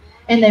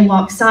 And they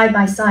walk side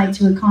by side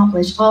to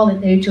accomplish all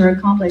that they are to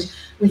accomplish,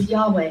 with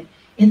Yahweh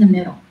in the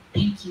middle.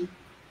 Thank you.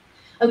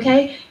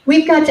 Okay?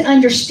 We've got to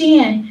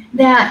understand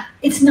that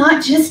it's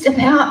not just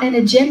about an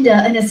agenda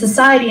and a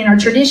society and our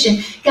tradition.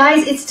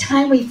 Guys, it's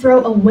time we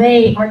throw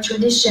away our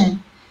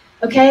tradition.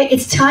 Okay?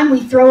 It's time we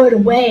throw it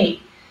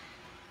away.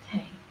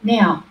 Okay.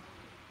 Now,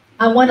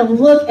 I want to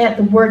look at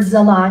the word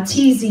Zela,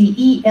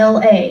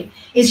 T-Z-E-L-A.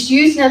 It's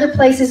used in other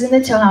places in the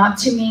Tanakh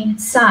to mean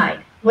side.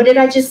 What did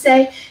I just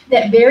say?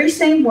 That very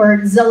same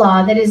word,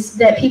 Zela,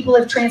 that people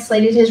have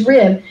translated as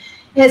rib,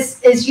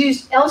 is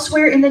used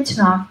elsewhere in the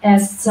Tanakh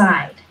as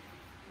side.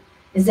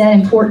 Is that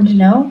important to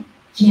know?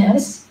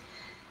 Yes.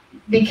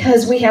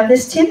 Because we have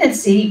this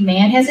tendency,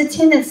 man has a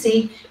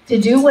tendency to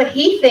do what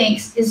he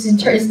thinks is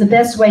the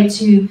best way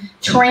to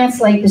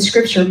translate the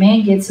scripture.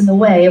 Man gets in the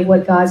way of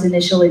what God's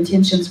initial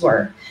intentions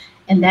were.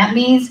 And that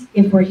means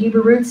if we're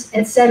Hebrew roots,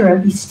 etc.,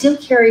 we still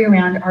carry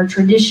around our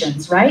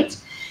traditions, right?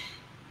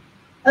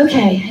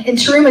 Okay, in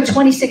Teruma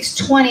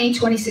 26:20,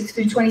 26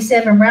 through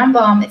 27,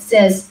 Rambam, it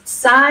says,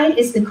 side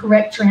is the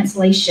correct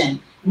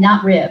translation,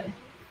 not rib.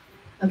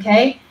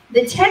 Okay?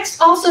 The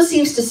text also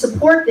seems to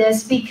support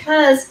this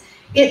because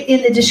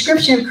in the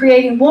description of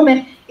creating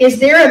woman, is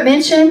there a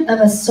mention of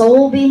a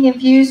soul being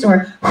infused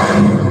or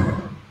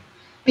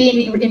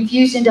being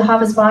infused into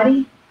Hava's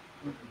body?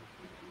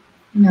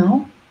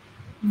 No.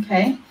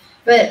 Okay.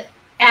 But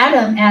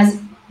Adam, as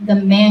the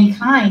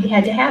mankind,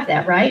 had to have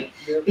that, right?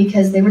 Yep.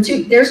 Because they were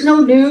two. There's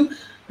no new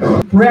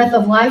breath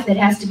of life that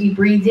has to be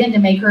breathed in to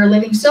make her a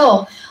living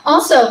soul.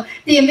 Also,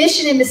 the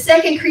omission in the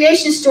second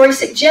creation story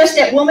suggests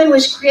that woman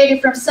was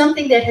created from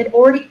something that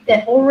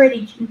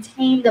already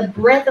contained the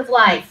breath of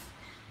life.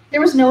 There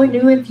was no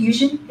new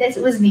infusion that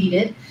was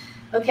needed.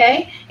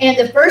 Okay? And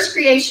the first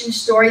creation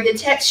story, the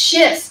text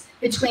shifts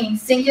between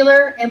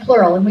singular and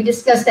plural, and we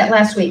discussed that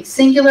last week.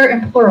 Singular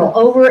and plural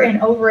over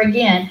and over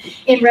again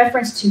in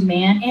reference to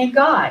man and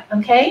God.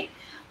 Okay?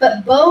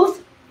 But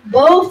both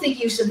the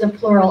use of the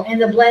plural and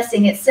the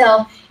blessing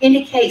itself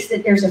indicates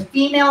that there's a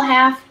female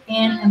half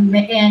and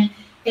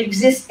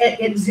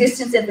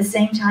existence at the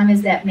same time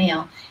as that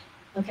male.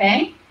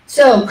 Okay?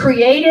 So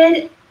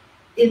created,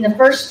 in the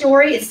first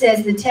story, it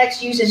says the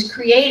text uses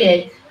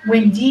created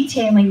when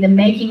detailing the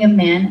making of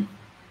man,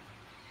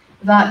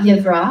 Vat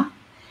Yevra.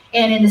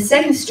 And in the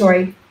second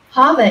story,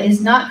 Hava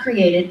is not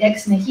created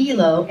ex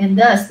nihilo, and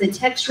thus the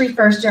text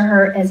refers to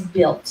her as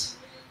built.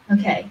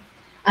 Okay.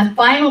 A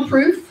final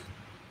proof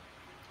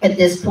at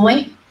this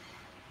point.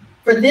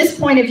 For this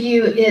point of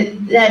view,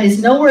 that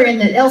is nowhere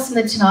else in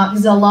the Tanakh.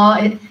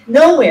 Zalah,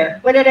 nowhere.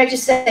 What did I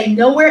just say?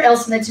 Nowhere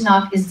else in the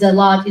Tanakh is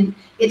Zalah.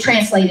 It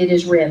translated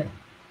as rib.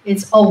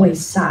 It's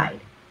always side.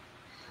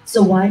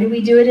 So why do we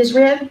do it as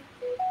rib?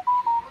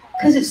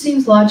 Because it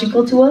seems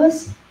logical to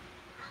us.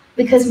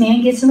 Because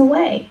man gets in the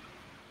way.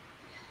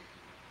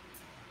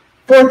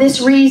 For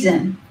this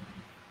reason,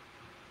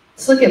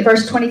 let's look at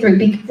verse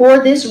 23.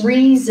 For this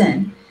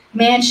reason,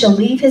 man shall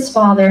leave his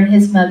father and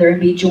his mother and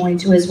be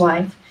joined to his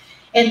wife,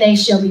 and they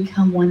shall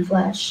become one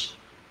flesh.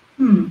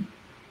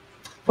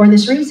 For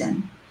this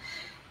reason.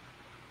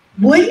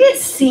 Wouldn't it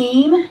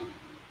seem,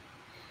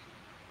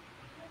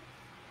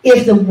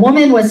 if the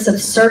woman was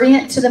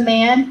subservient to the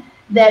man,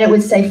 that it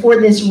would say, for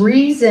this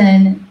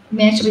reason,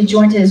 man shall be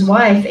joined to his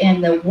wife,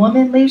 and the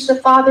woman leaves the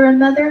father and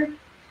mother?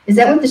 Is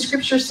that what the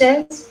scripture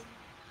says?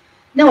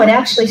 No, it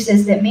actually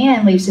says that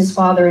man leaves his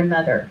father and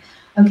mother.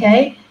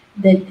 Okay?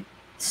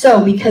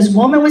 So, because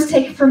woman was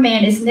taken from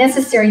man, it's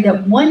necessary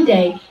that one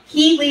day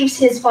he leaves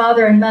his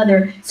father and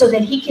mother so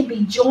that he can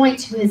be joined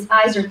to his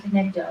Iser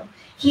Connecto.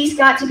 He's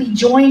got to be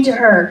joined to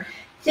her.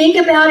 Think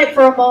about it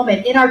for a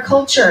moment. In our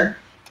culture,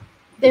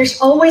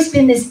 there's always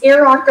been this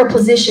hierarchical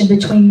position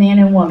between man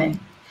and woman.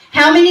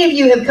 How many of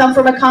you have come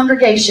from a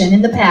congregation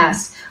in the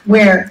past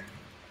where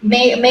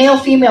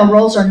male-female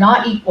roles are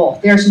not equal?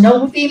 There's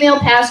no female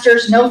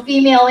pastors, no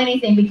female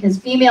anything, because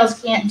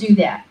females can't do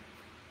that.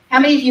 How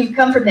many of you have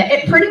come from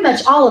that? Pretty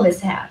much all of us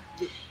have.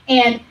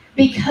 And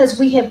because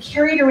we have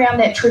carried around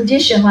that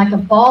tradition like a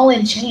ball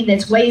and chain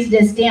that's weighs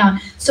us down,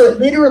 so it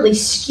literally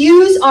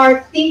skews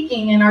our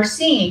thinking and our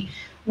seeing.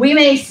 We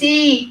may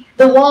see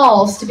the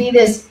walls to be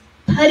this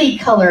putty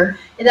color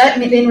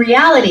in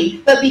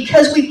reality, but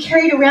because we've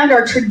carried around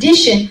our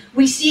tradition,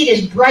 we see it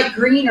as bright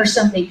green or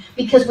something,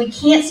 because we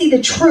can't see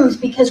the truth,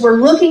 because we're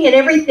looking at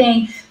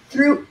everything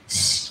through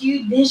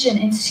skewed vision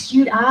and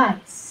skewed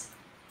eyes.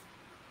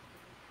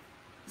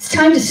 It's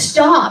time to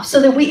stop so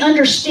that we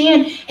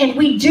understand, and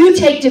we do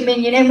take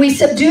dominion, and we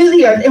subdue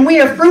the earth, and we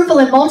are fruitful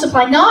and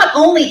multiply, not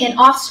only in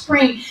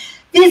offspring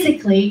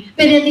physically,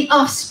 but in the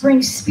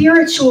offspring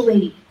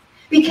spiritually.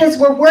 Because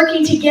we're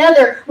working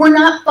together. We're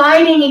not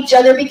fighting each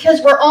other, because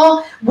we're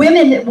all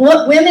women.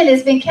 Women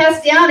has been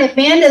cast down, and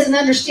man doesn't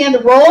understand the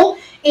role,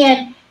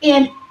 and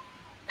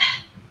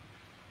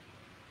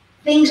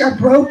things are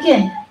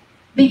broken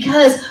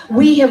because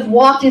we have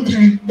walked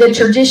into the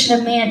tradition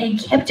of man and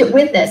kept it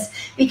with us,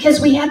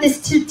 because we have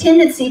this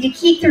tendency to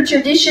keep the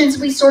traditions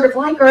we sort of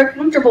like or are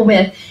comfortable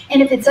with.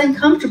 And if it's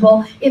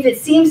uncomfortable, if it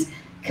seems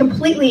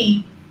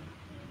completely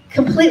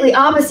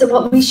opposite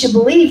what we should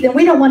believe, then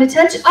we don't want to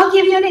touch it. I'll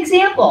give you an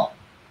example.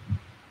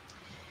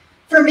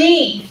 For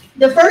me,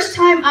 the first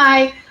time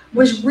I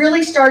was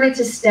really started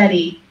to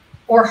study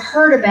or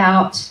heard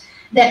about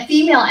that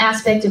female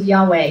aspect of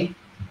Yahweh,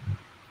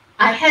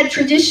 I had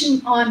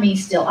tradition on me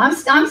still. I'm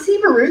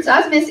Hebrew roots,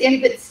 I was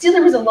Messianic, but still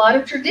there was a lot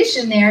of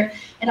tradition there.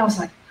 And I was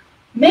like,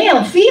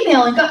 male,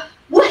 female, and God,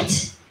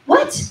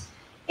 what?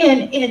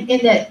 And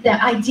the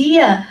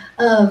idea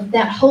of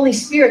that Holy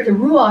Spirit, the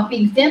Ruach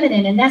being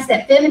feminine, and that's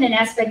that feminine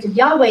aspect of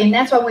Yahweh. And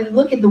that's why when we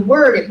look at the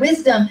word, at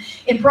wisdom,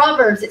 in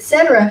Proverbs,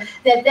 etc.,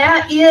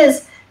 that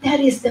is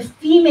the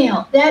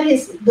female, that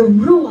is the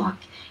Ruach,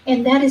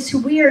 and that is who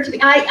we are to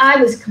be. I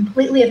was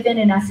completely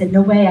offended, and I said,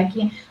 no way,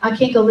 I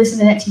can't go listen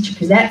to that teacher,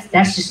 because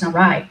that's just not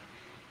right.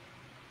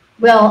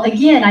 Well,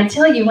 again, I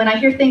tell you, when I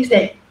hear things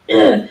that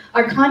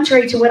are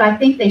contrary to what I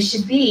think they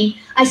should be,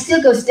 I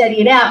still go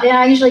study it out. And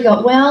I usually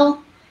go,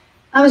 well,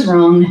 I was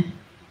wrong.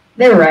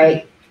 They were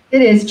right.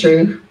 It is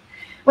true.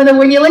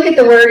 When you look at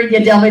the word and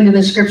you delve into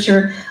the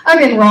scripture, I've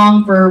been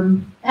wrong for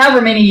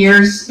however many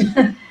years,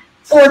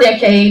 4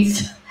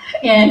 decades,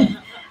 and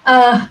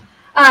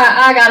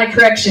I got a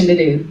correction to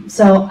do.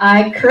 So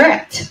I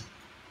correct.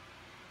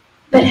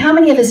 But how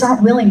many of us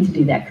aren't willing to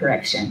do that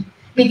correction?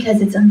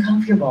 Because it's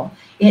uncomfortable.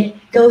 It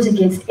goes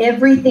against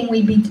everything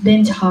we've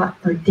been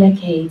taught for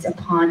decades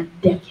upon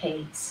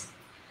decades.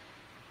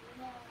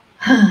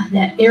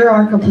 That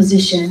hierarchical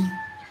position.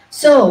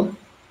 So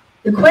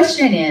the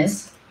question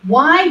is,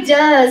 why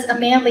does a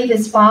man leave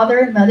his father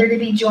and mother to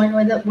be joined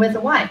with a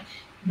wife?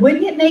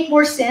 Wouldn't it make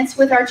more sense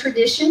with our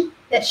tradition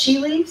that she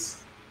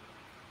leaves?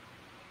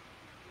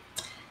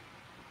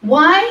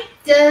 Why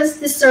does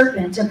the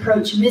serpent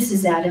approach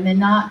Mrs. Adam and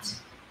not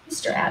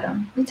Mr.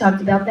 Adam? We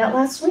talked about that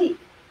last week.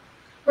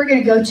 We're going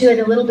to go to it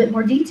in a little bit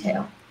more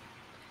detail.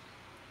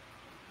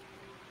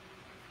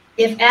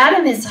 If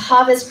Adam is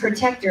Hava's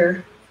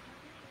protector,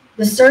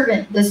 the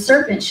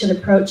serpent should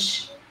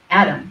approach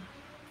Adam.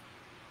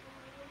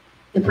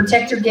 The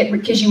protector,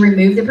 because you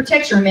remove the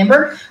protection.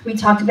 Remember, we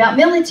talked about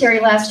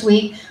military last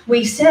week.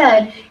 We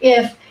said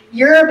if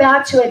you're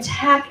about to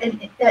attack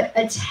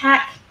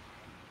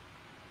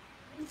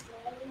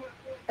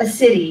a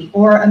city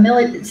or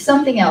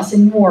something else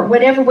in war,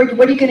 whatever,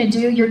 what are you going to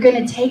do? You're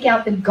going to take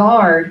out the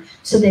guard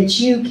so that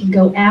you can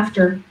go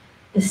after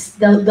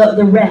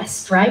the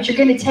rest, right? You're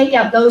going to take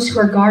out those who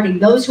are guarding,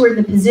 those who are in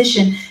the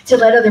position to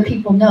let other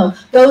people know,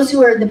 those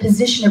who are in the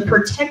position of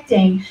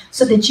protecting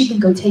so that you can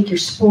go take your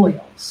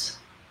spoils.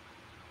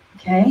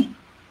 Okay?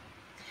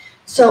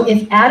 So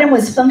if Adam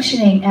was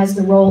functioning as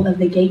the role of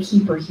the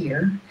gatekeeper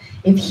here,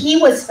 if he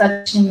was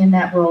functioning in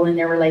that role in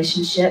their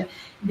relationship,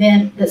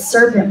 then the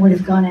serpent would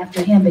have gone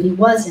after him, but he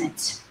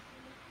wasn't.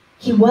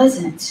 He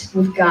wasn't.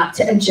 We've got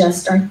to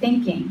adjust our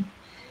thinking.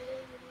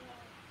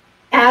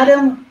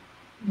 Adam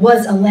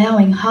was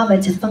allowing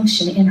Hava to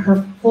function in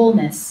her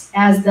fullness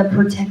as the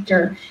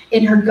protector,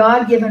 in her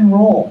God-given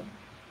role.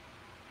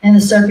 And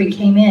the serpent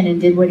came in and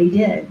did what he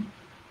did.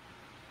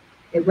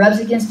 It rubs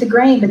against the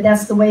grain, but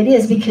that's the way it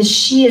is, because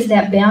she is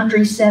that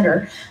boundary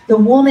setter. The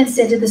woman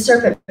said to the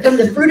serpent, from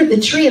the fruit of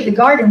the tree of the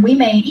garden we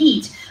may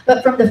eat,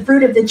 but from the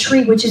fruit of the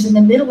tree which is in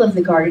the middle of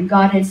the garden,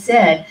 God had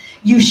said,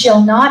 you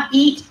shall not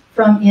eat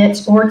from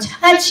it or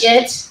touch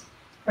it,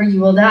 or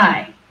you will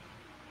die.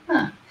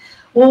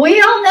 Well,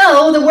 we all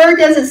know the word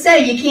doesn't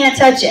say you can't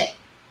touch it.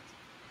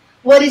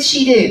 What did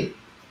she do?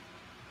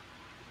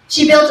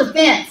 She built a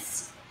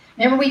fence.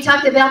 Remember we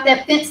talked about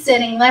that fence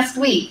setting last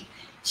week.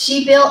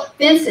 She built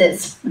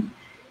fences.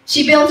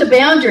 She built a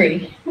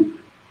boundary.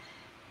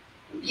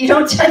 You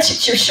don't touch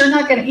it, you're sure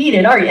not going to eat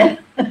it, are you?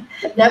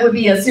 That would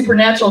be a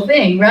supernatural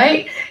thing,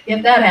 right?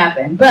 If that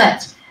happened.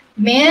 But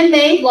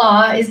man-made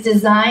law is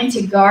designed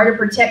to guard or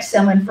protect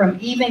someone from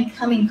even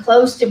coming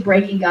close to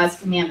breaking God's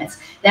commandments.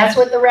 That's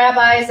what the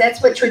rabbis,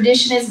 that's what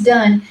tradition has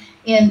done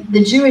in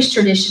the Jewish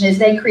tradition, is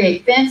they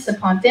create fence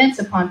upon fence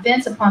upon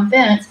fence upon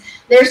fence.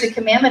 There's a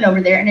commandment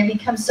over there, and it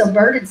becomes so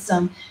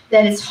burdensome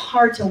that it's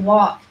hard to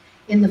walk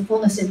in the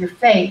fullness of your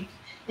faith,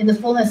 in the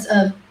fullness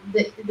of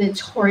the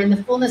Torah, in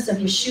the fullness of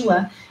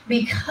Yeshua,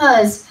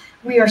 because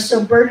we are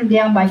so burdened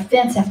down by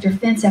fence after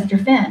fence after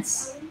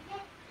fence.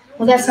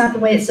 Well, that's not the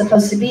way it's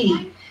supposed to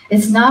be.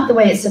 It's not the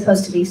way it's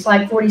supposed to be.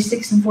 Slide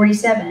 46 and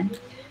 47.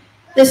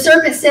 The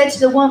serpent said to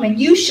the woman,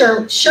 you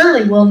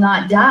surely will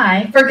not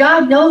die, for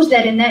God knows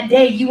that in that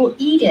day you will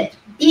eat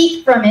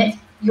from it,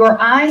 your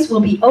eyes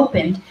will be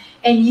opened,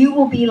 and you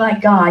will be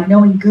like God,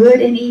 knowing good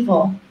and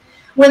evil.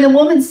 When the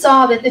woman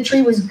saw that the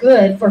tree was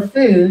good for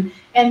food,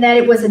 and that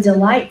it was a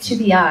delight to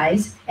the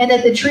eyes, and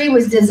that the tree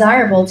was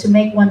desirable to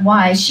make one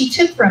wise, she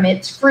took from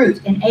its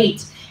fruit and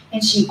ate,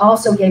 and she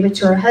also gave it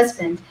to her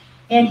husband,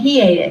 and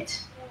he ate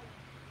it.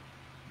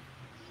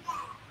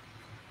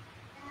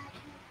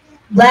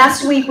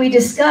 Last week we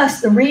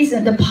discussed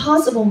the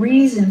possible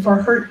reason for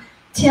her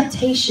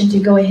temptation to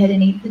go ahead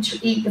and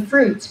eat the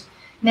fruit.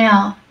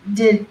 Now,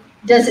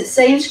 does it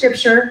say in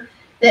Scripture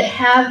that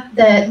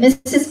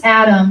Mrs.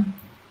 Adam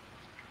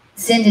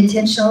sinned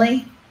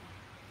intentionally?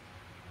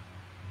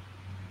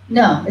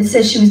 No, it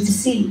says she was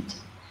deceived.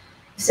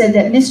 It said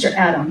that Mr.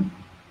 Adam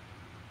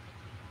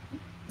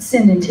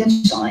sinned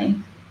intentionally,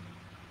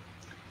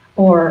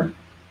 or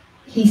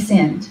he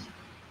sinned,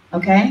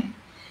 okay?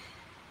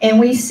 And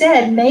we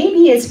said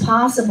maybe it's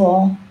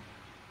possible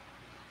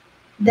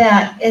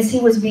that as he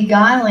was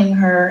beguiling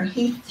her,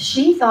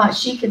 she thought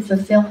she could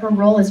fulfill her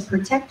role as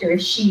protector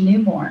if she knew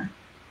more.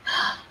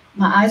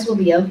 My eyes will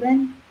be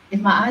open.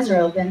 If my eyes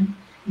are open,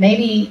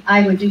 maybe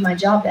I would do my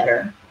job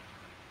better.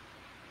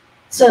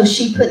 So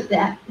she put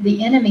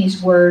the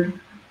enemy's word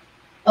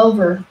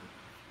over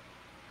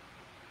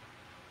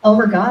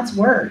God's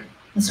word.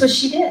 That's what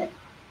she did.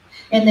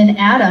 And then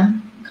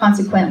Adam,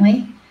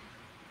 consequently,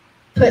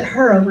 put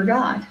her over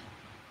God.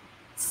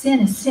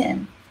 Sin is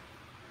sin.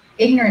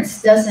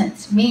 Ignorance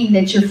doesn't mean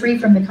that you're free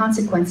from the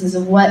consequences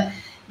of what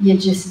you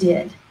just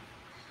did.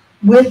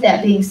 With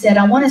that being said,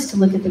 I want us to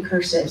look at the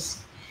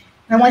curses.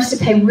 And I want us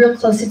to pay real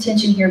close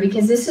attention here,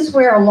 because this is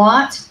where a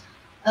lot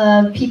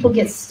of people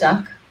get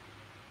stuck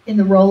in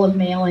the role of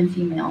male and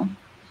female.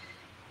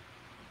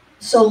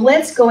 So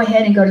let's go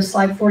ahead and go to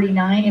slide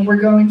 49, and we're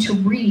going to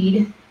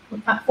read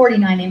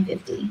 49 and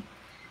 50.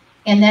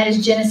 And that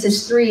is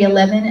Genesis 3,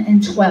 11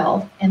 and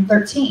 12 and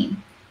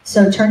 13.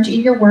 So turn in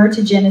your word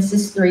to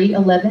Genesis 3,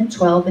 11,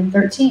 12, and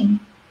 13.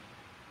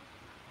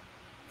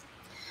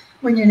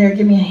 When you're there,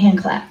 give me a hand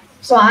clap,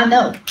 so I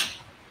know.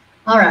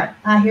 All right,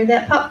 I hear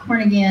that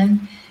popcorn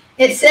again.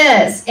 It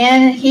says,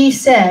 and he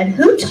said,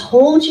 who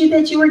told you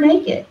that you were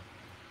naked?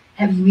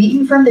 Have you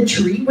eaten from the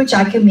tree which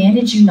I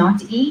commanded you not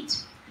to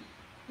eat?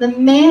 The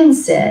man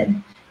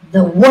said,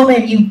 the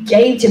woman you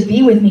gave to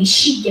be with me,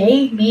 she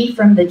gave me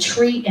from the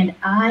tree and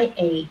I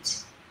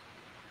ate.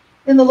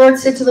 Then the Lord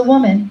said to the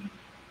woman,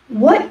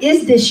 what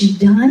is this you've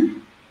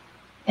done?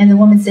 And the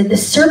woman said, the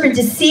serpent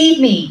deceived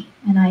me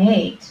and I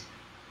ate.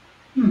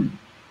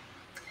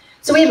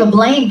 So we have a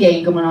blame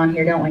game going on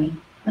here, don't we?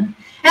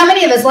 How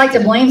many of us like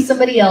to blame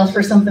somebody else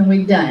for something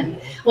we've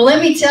done? Well,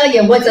 let me tell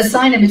you, what's a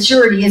sign of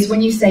maturity is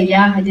when you say,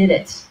 yeah, I did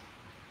it.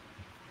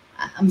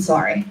 I'm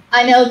sorry.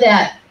 I know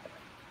that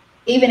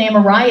even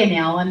Amarillo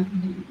now,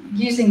 I'm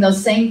using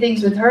those same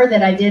things with her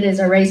that I did as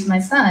I raised my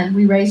son.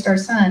 We raised our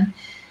son.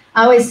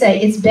 I always say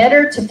it's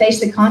better to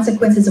face the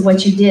consequences of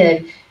what you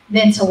did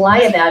than to lie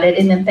about it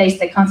and then face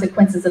the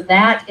consequences of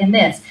that and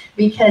this.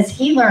 Because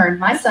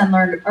my son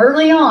learned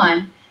early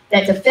on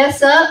that to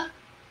fess up,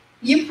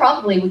 you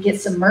probably would get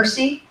some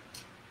mercy.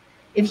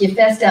 If you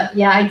fessed up,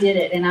 yeah, I did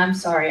it and I'm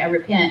sorry, I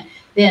repent,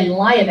 then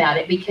lie about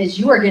it, because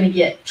you are going to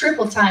get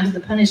triple times the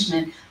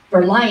punishment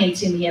for lying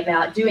to me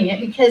about doing it.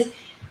 Because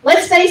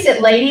let's face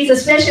it, ladies,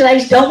 especially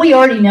ladies, don't we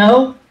already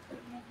know?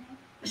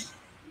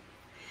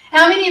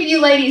 How many of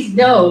you ladies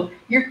know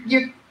your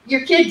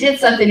kid did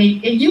something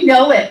and you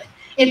know it?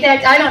 In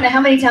fact, I don't know how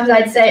many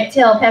times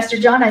tell Pastor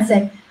John, I'd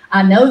say,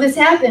 I know this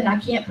happened. I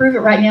can't prove it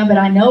right now, but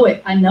I know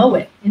it. I know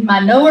it. In my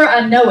knower,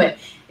 I know it.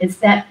 It's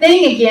that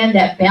thing again,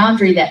 that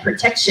boundary, that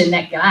protection,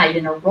 that guide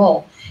in a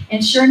role.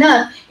 And sure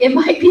enough, it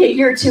might be a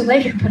year or two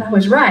later, but I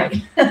was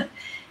right.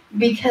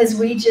 Because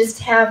we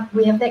have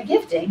that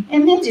gifting,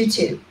 and men do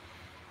too.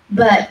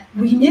 But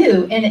we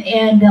knew,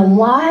 and the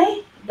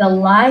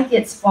lie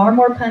gets far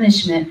more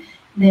punishment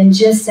than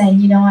just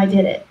saying, I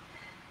did it.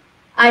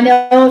 I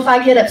know if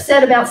I get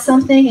upset about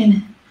something,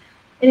 and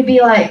it'd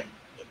be like,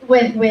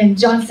 when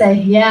John say,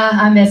 yeah,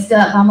 I messed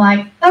up, I'm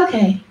like,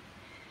 okay,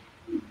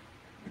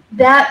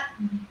 that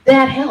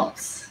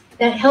helps.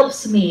 That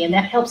helps me, and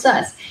that helps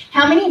us.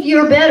 How many of you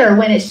are better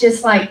when it's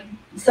just like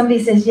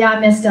somebody says, yeah, I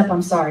messed up,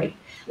 I'm sorry?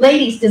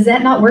 Ladies, does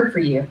that not work for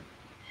you?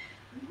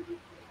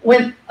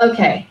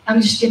 Okay,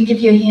 I'm just going to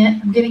give you a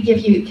hint. I'm going to give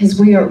you, because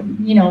we are,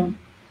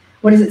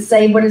 what does it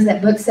say? What does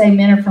that book say?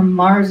 Men are from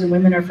Mars and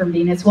women are from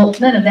Venus. Well,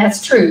 none of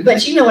that's true,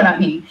 but you know what I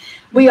mean.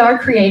 We are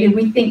created.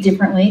 We think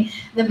differently.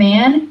 The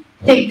man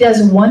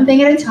does one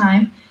thing at a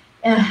time.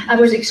 I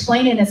was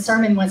explaining a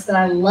sermon once that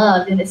I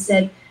loved, and it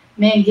said,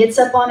 man gets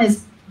up on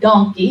his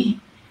donkey,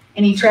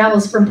 and he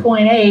travels from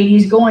point A, and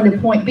he's going to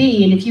point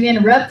B, and if you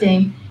interrupt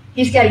him,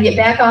 he's got to get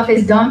back off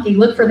his donkey,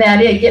 look for that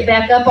get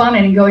back up on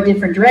it, and go a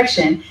different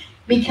direction,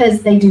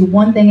 because they do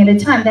one thing at a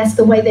time. That's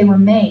the way they were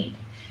made.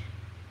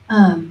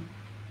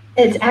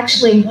 It's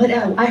actually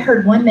I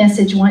heard one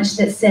message once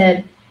that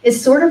said, it's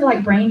sort of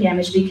like brain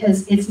damage,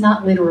 because it's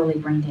not literally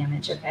brain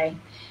damage, okay?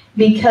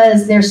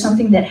 Because there's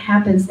something that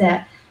happens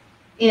that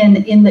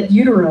in the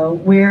utero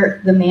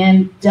where the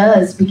man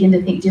does begin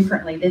to think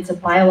differently. It's a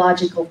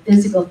biological,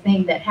 physical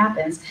thing that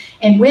happens.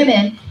 And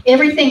women,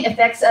 everything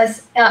affects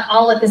us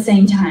all at the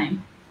same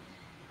time.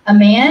 A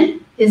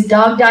man, his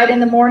dog died in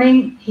the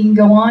morning, he can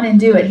go on and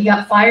do it. He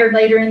got fired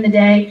later in the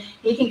day,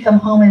 he can come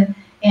home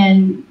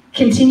and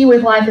continue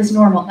with life as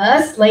normal.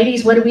 Us,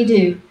 ladies, what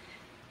do?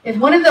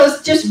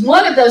 If just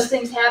one of those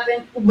things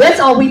happen,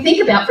 that's all we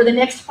think about for the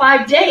next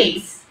 5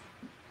 days.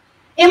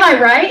 Am I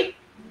right?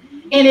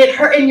 And it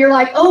hurt, and you're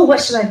like, oh, what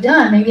should I have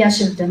done? Maybe I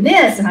should have done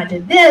this, and I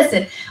did this,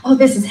 and oh,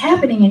 this is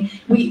happening,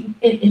 and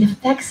it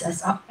affects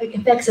us. It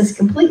affects us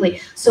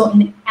completely. So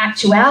in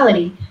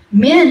actuality,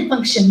 men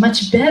function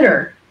much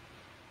better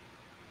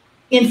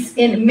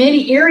in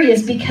many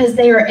areas, because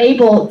they are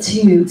able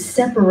to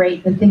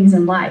separate the things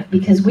in life.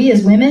 Because we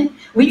as women,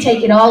 we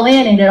take it all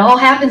in, and it all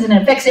happens, and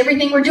it affects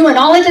everything we're doing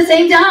all at the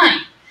same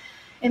time.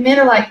 And men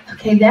are like,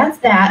 okay, that's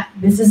that.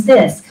 This is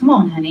this. Come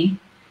on, honey.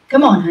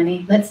 Come on,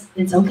 honey.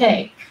 It's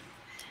okay.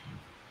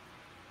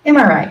 Am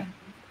I right?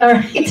 All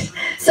right.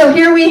 So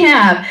here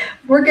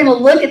we're going to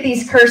look at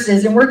these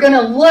curses, and we're going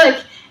to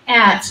look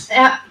at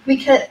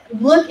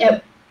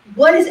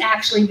what is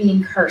actually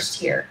being cursed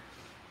here.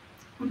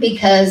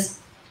 Because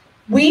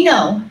we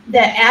know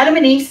that Adam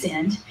and Eve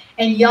sinned,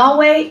 and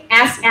Yahweh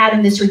asked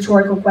Adam this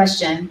rhetorical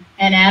question,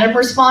 and Adam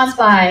responds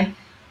by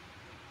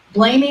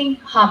blaming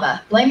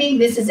Hava, blaming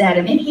Mrs.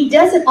 Adam, and he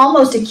does it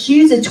almost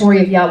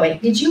accusatory of Yahweh.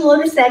 Did you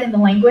notice that in the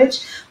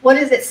language? What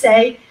does it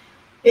say?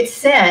 It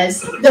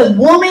says, the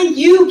woman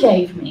you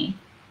gave me.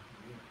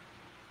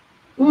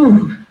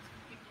 Ooh,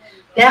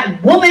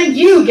 that woman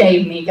you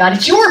gave me, God.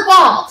 It's your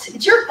fault.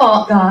 It's your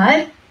fault,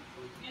 God.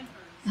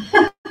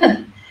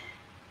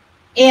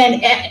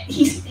 And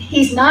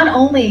he's not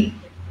only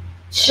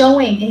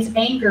showing his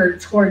anger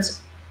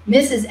towards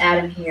Mrs.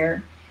 Adam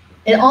here,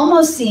 it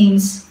almost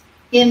seems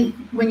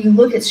when you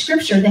look at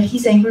scripture that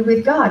he's angry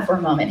with God for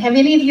a moment. Have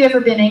any of you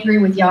ever been angry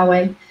with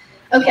Yahweh?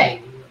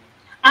 Okay.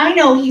 I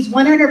know he's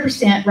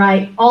 100%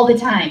 right all the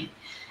time.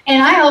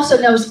 And I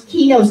also know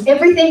he knows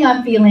everything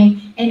I'm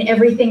feeling and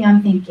everything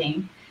I'm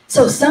thinking.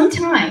 So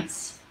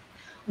sometimes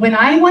when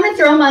I want to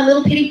throw my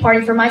little pity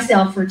party for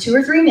myself for 2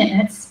 or 3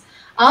 minutes,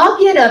 I'll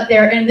get up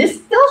there, and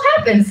this still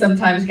happens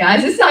sometimes,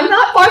 guys. I'm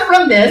not far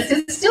from this.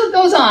 It still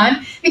goes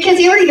on because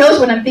he already knows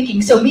what I'm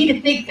thinking. So me to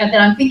think that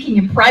I'm thinking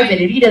in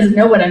private and he doesn't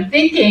know what I'm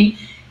thinking,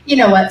 you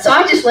know what? So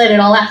I just let it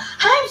all out.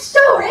 I'm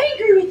so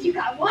angry with you,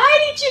 God. Why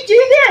did you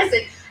do this?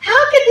 And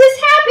how could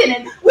this happen?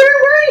 And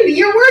where were you?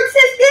 Your word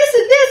says this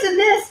and this and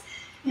this.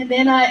 And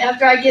then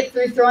after I get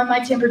through throwing my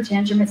temper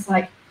tantrum, it's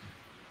like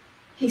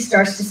he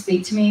starts to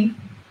speak to me.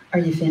 Are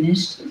you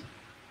finished?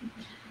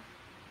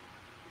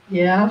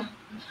 Yeah.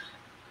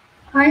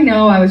 I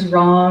know I was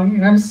wrong,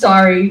 and I'm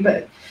sorry,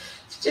 but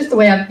it's just the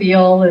way I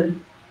feel.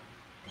 And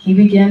he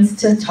begins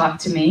to talk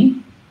to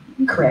me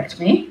and correct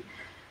me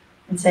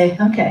and say,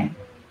 okay,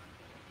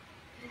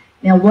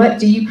 now what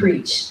do you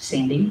preach,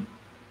 Sandy?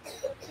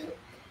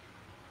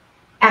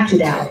 Act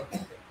it out.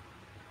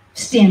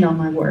 Stand on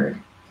my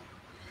word.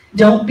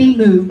 Don't be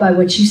moved by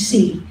what you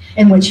see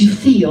and what you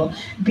feel.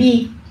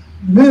 Be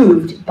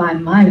moved by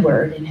my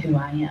word and who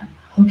I am.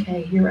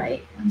 Okay, you're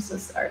right. I'm so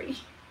sorry.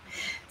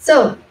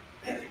 So,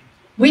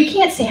 we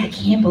can't say, I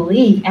can't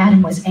believe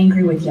Adam was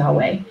angry with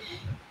Yahweh.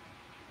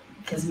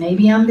 Because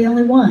maybe I'm the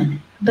only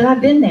one. But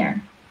I've been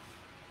there.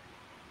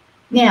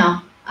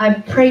 Now, I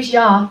praise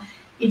Yah.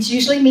 It's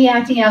usually me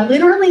acting out.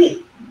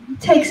 Literally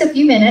takes a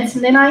few minutes,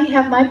 and then I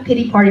have my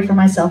pity party for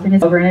myself, and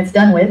it's over, and it's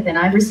done with, and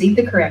I receive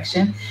the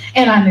correction,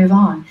 and I move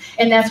on.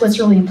 And that's what's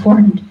really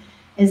important,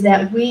 is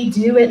that we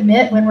do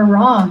admit when we're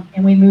wrong,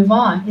 and we move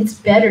on. It's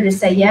better to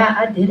say, yeah,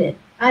 I did it.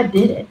 I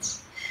did it.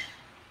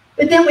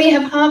 But then we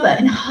have Hava,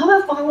 and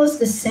Hava follows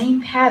the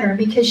same pattern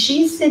because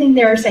she's sitting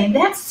there saying,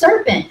 that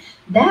serpent.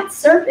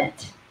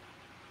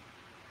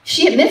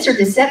 She admits her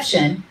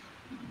deception,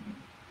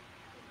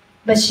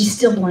 but she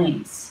still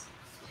blames.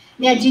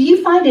 Now, do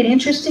you find it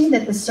interesting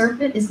that the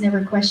serpent is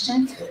never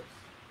questioned?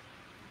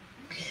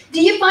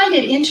 Do you find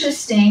it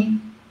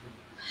interesting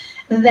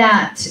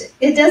that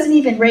it doesn't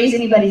even raise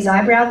anybody's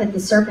eyebrow that the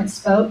serpent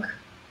spoke?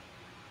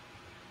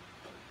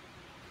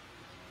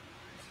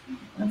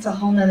 That's a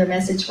whole nother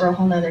message for a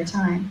whole nother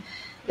time.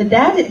 But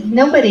that,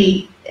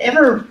 nobody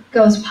ever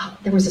goes, wow,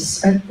 there was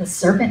a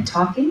serpent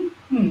talking?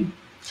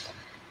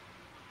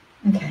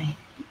 Okay.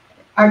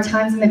 Our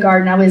times in the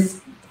garden, I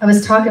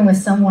was talking with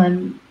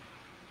someone,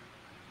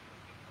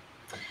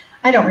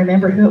 I don't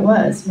remember who it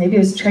was. Maybe it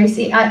was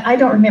Tracy. I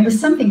don't remember,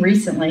 something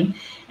recently.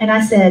 And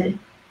I said,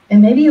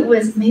 and maybe it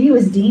was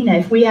Dina,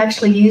 if we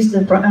actually used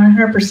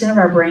 100% of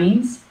our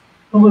brains,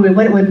 what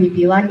would we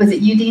be like? Was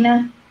it you,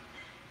 Dina?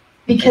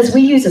 Because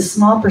we use a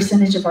small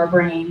percentage of our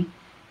brain,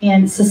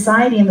 and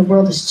society and the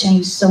world has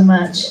changed so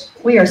much.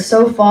 We are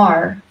so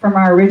far from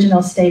our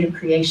original state of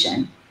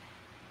creation.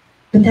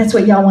 But that's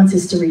what Yah wants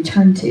us to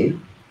return to.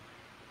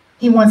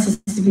 He wants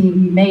us to be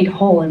made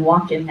whole and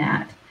walk in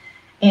that.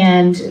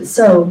 And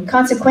so,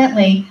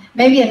 consequently,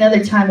 maybe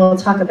another time we'll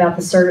talk about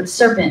the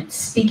serpent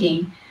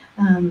speaking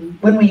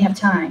when we have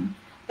time.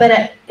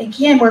 But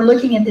again, we're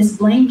looking at this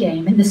blame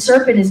game, and the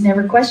serpent is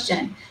never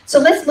questioned. So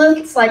let's look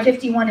at slide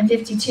 51 and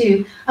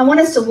 52. I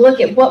want us to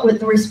look at what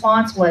the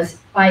response was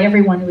by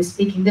everyone who was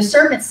speaking. The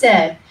serpent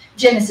said,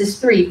 Genesis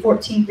 3,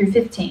 14 through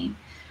 15.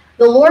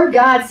 The Lord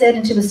God said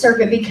unto the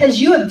serpent, because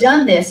you have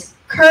done this,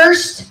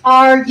 cursed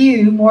are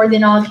you more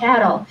than all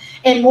cattle,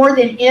 and more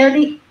than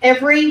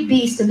every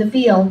beast of the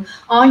field.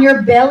 On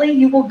your belly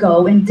you will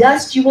go, and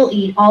dust you will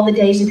eat all the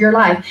days of your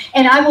life.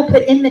 And I will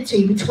put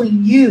enmity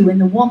between you and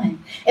the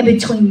woman, and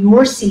between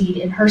your seed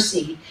and her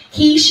seed.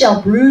 He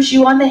shall bruise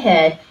you on the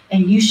head,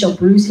 and you shall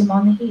bruise him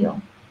on the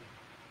heel.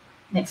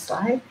 Next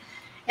slide.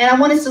 And I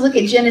want us to look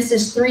at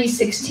Genesis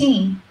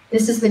 3:16.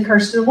 This is the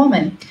curse to the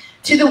woman.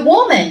 To the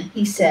woman,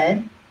 he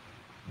said,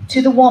 to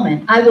the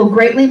woman, I will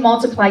greatly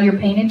multiply your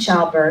pain in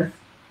childbirth,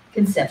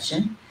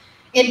 conception.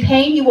 In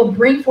pain you will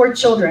bring forth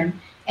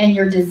children, and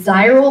your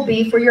desire will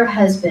be for your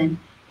husband,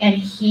 and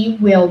he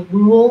will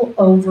rule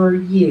over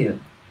you.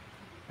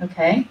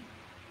 Okay?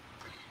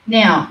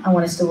 Now, I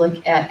want us to look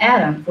at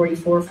Adam,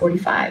 44,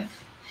 45.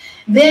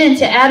 Then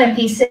to Adam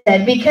he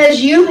said,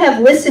 because you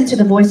have listened to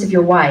the voice of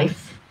your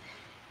wife,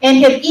 and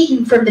have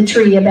eaten from the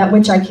tree about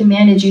which I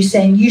commanded you,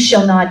 saying, you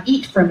shall not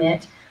eat from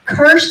it,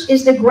 cursed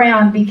is the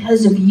ground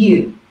because of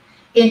you.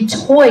 In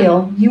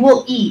toil you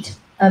will eat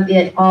of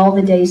it all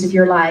the days of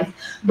your life.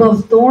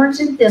 Both thorns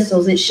and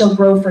thistles it shall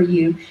grow for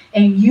you,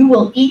 and you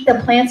will eat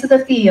the plants of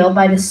the field.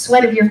 By the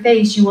sweat of your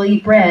face you will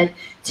eat bread,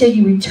 till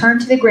you return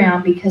to the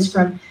ground, because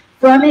from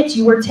it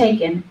you were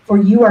taken, for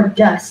you are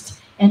dust,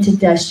 and to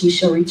dust you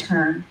shall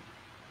return.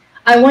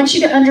 I want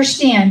you to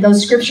understand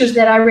those scriptures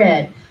that I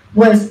read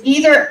was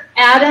either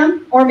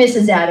Adam or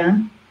Mrs.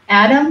 Adam,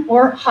 Adam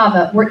or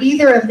Hava, were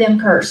either of them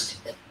cursed?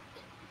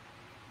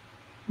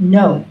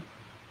 No.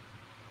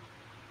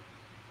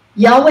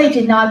 Yahweh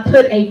did not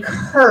put a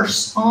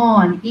curse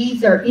on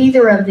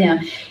either of them.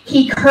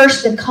 He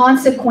cursed the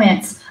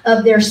consequence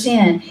of their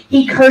sin.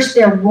 He cursed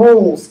their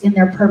roles in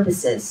their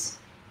purposes.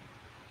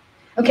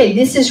 Okay,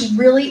 this is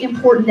really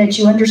important that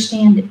you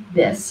understand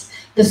this.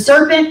 The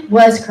serpent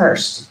was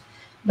cursed,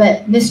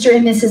 but Mr.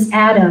 and Mrs.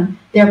 Adam,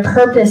 their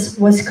purpose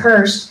was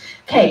cursed.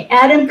 Okay,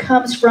 Adam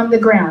comes from the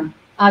ground,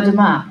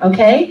 Adamah,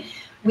 okay?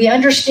 We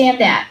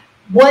understand that.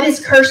 What is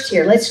cursed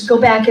here? Let's go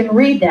back and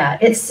read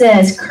that. It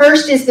says,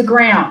 cursed is the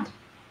ground.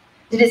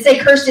 Did it say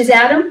cursed is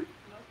Adam?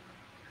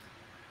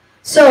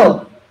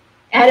 So,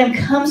 Adam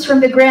comes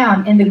from the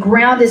ground, and the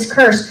ground is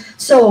cursed.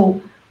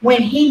 So,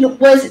 when he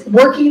was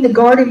working the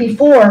garden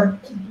before,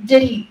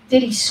 did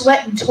he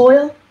sweat and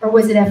toil, or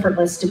was it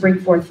effortless to bring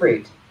forth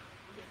fruit?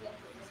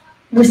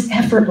 It was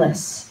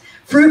effortless.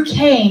 Fruit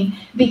came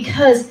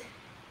because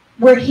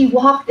where he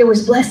walked, there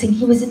was blessing.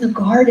 He was in the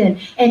garden,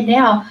 and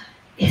now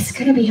it's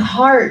going to be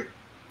hard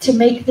to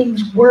make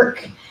things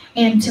work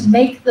and to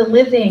make the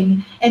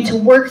living and to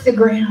work the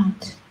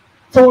ground.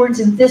 Thorns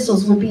and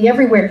thistles would be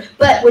everywhere.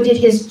 But did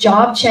his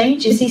job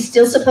change? Is he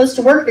still supposed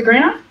to work the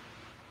ground?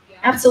 Yeah.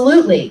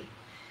 Absolutely.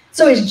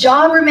 So his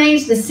job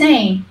remains the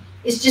same.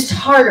 It's just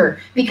harder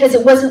because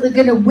it wasn't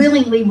going to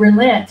willingly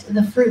relent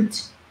the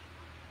fruit.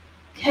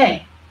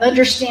 Okay,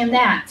 understand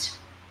that.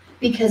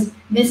 Because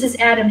Mrs.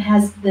 Adam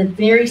has the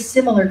very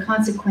similar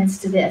consequence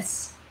to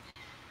this.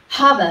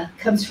 Hava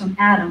comes from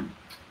Adam.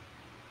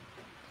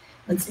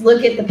 Let's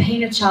look at the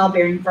pain of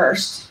childbearing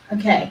first.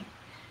 Okay.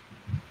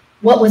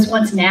 What was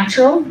once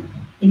natural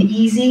and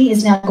easy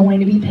is now going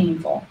to be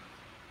painful.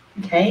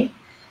 Okay.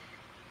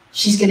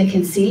 She's going to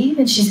conceive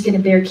and she's going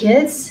to bear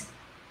kids.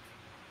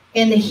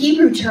 And the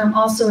Hebrew term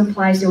also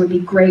implies there would be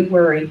great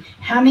worry.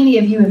 How many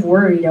of you have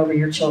worried over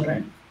your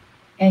children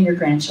and your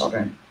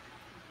grandchildren?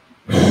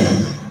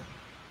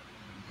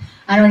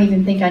 I don't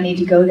even think I need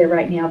to go there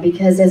right now,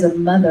 because as a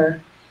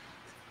mother,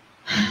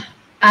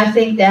 I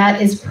think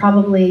that is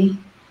probably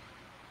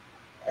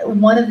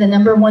one of the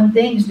number one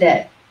things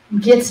that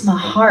gets my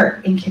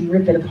heart and can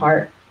rip it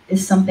apart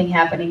is something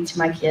happening to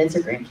my kids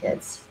or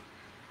grandkids.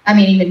 I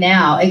mean, even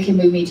now, it can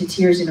move me to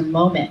tears in a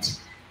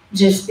moment,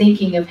 just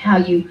thinking of how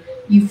you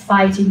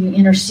fight and you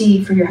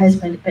intercede for your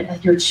husband,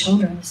 but your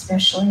children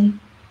especially.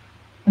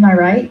 Am I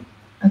right?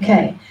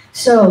 Okay,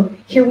 so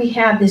here we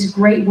have this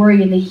great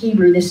worry in the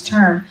Hebrew, this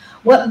term.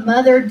 What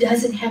mother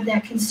doesn't have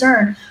that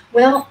concern?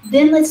 Well,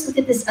 then let's look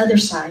at this other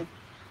side.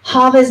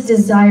 Hava's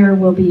desire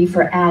will be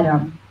for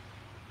Adam.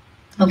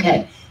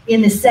 Okay,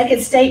 in the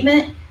second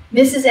statement,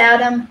 Mrs.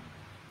 Adam,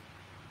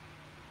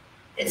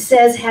 it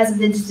says, has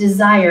this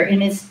desire,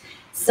 and it's,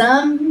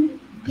 some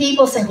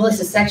people say, well, it's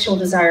a sexual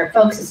desire.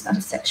 Folks, it's not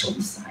a sexual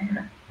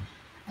desire.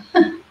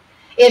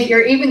 If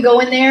you're even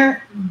going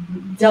there,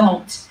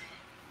 don't.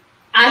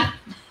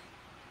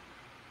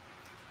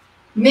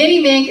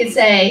 Many men can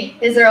say,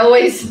 is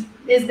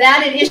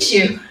that an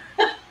issue?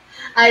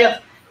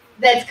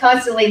 That's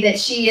constantly that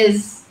she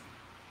is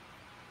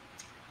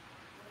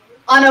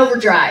on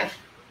overdrive.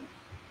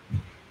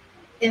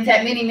 In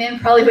fact, many men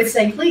probably would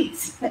say,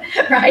 please,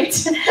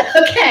 right?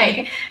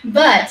 Okay,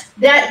 but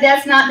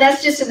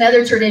that's just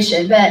another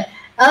tradition. But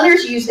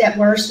others use that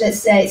verse that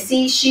say,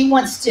 see, she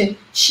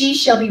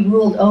shall be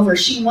ruled over.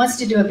 She wants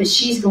to do it, but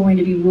she's going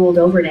to be ruled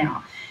over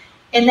now.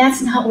 And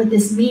that's not what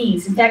this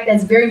means. In fact,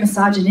 that's very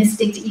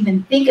misogynistic to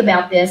even think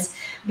about this,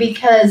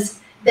 because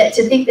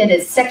to think that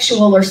it's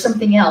sexual or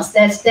something else,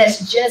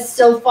 that's just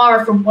so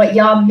far from what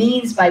Yah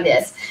means by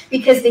this.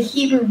 Because the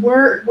Hebrew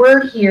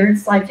word here in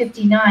slide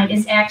 59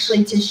 is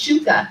actually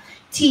teshuka,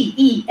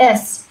 T-E-S-H-U-K-A-H.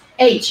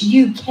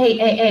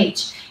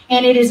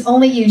 And it is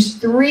only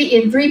used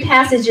in three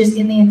passages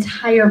in the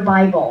entire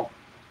Bible.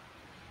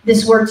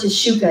 This word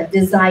teshuka,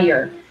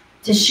 desire.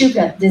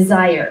 Teshuka,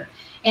 desire.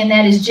 And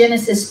that is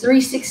Genesis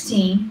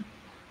 3:16,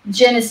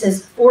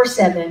 Genesis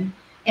 4:7,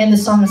 and the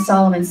Song of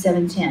Solomon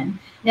 7:10.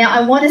 Now,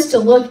 I want us to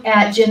look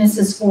at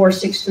Genesis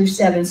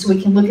 4:6-7, so we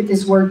can look at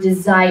this word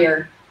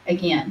desire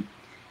again.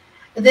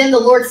 Then the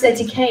Lord said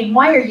to Cain,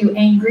 why are you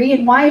angry,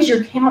 and why is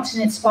your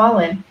countenance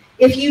fallen?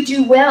 If you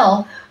do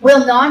well,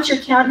 will not your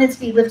countenance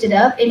be lifted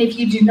up? And if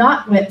you do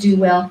not do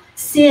well,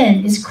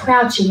 sin is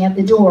crouching at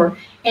the door,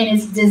 and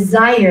its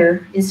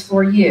desire is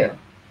for you,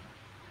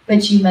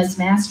 but you must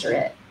master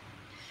it.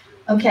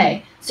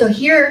 Okay, so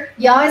here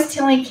Yah is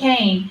telling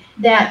Cain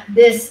that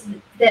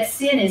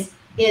sin is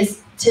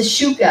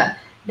teshuka,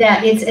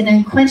 that it's an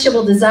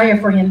unquenchable desire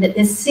for him, that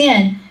this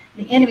sin,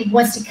 the enemy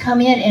wants to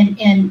come in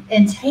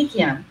and take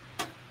him.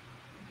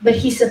 But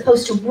he's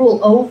supposed to rule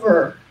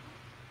over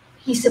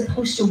he's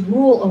supposed to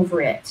rule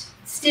over it.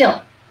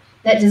 Still,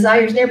 that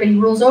desire is there, but he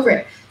rules over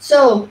it.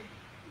 So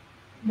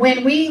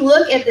when we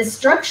look at the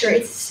structure,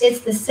 it's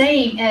the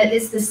same.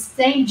 It's the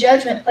same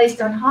judgment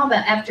placed on Hava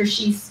after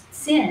she's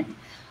sinned.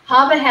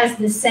 Hava has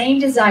the same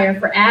desire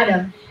for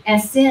Adam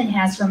as sin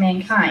has for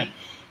mankind.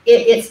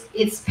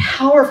 It's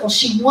powerful.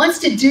 She wants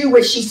to do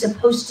what she's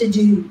supposed to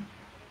do.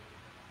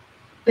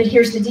 But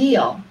here's the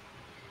deal.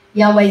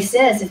 Yahweh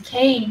says if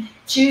Cain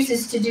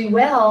chooses to do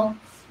well,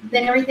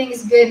 then everything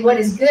is good. What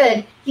is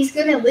good? He's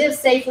going to live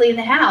safely in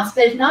the house.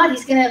 But if not,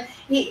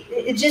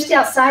 just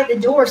outside the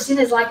door, sin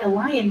is like a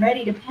lion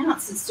ready to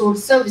pounce, so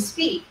to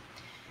speak.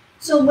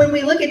 So when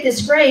we look at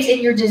this phrase,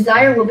 and your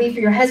desire will be for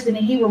your husband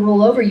and he will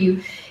rule over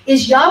you,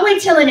 is Yahweh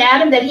telling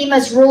Adam that he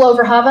must rule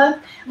over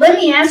Hava? Let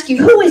me ask you,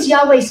 who is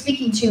Yahweh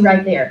speaking to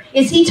right there?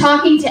 Is he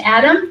talking to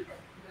Adam?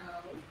 No.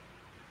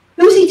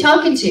 Who's he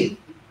talking to?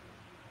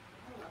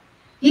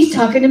 He's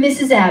talking to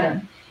Mrs.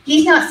 Adam.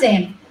 He's not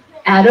saying,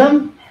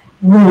 Adam,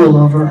 rule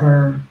over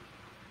her.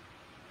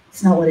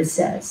 It's not what it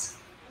says.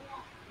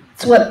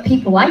 It's what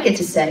people like it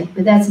to say,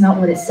 but that's not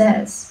what it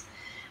says.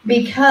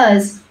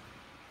 Because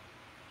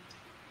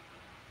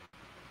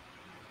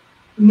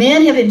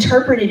men have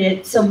interpreted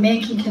it so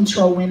men can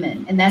control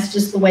women, and that's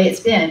just the way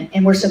it's been,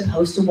 and we're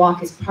supposed to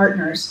walk as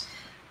partners.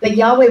 But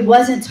Yahweh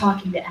wasn't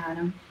talking to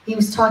Adam. He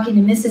was talking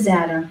to Mrs.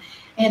 Adam,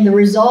 and the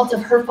result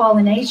of her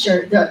fallen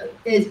nature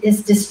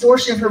is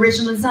distortion of her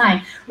original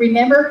design.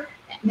 Remember,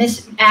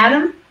 Miss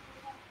Adam,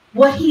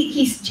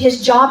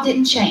 his job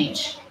didn't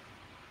change.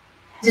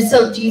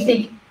 So do you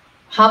think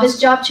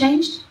Hava's job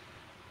changed?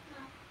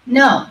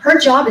 No, her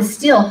job is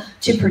still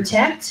to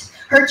protect.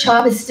 Her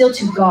job is still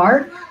to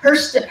guard.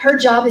 Her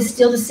job is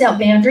still to set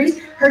boundaries.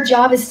 Her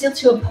job is still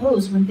to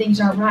oppose when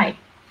things aren't right.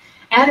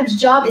 Adam's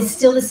job is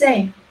still the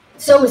same.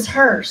 So is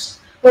hers.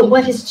 But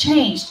what has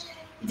changed?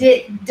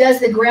 Does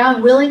the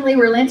ground willingly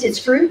relent its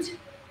fruit?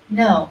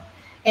 No.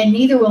 And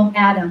neither will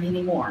Adam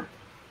anymore,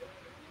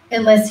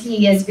 unless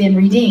he has been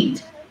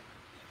redeemed.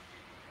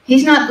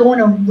 He's not going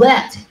to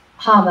let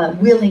Hava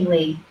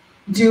willingly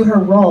do her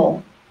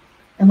role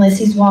unless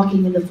he's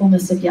walking in the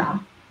fullness of Yah,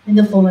 in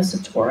the fullness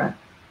of Torah.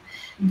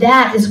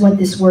 That is what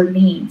this word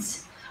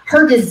means.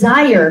 Her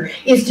desire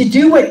is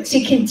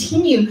to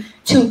continue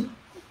to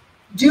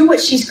do what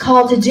she's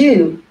called to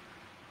do.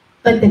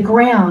 But the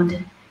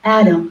ground,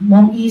 Adam,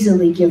 won't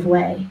easily give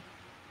way.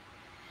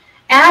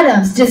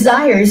 Adam's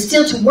desire is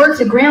still to work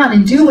the ground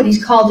and do what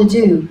he's called to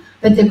do,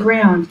 but the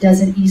ground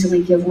doesn't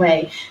easily give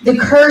way. The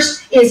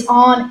curse is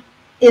on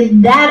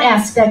in that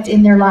aspect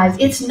in their lives.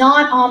 It's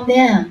not on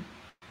them.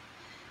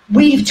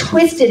 We've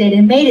twisted it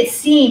and made it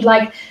seem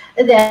like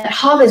that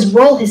Hava's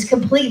role has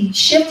completely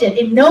shifted,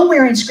 and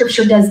nowhere in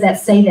Scripture does that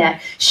say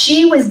that.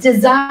 She was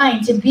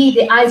designed to be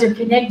the Iser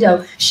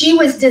Kenegdo. She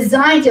was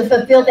designed to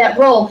fulfill that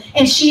role,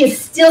 and she is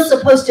still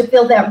supposed to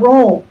fill that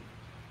role.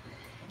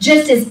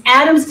 Just as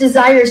Adam's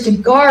desire is to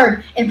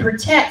guard and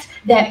protect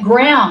that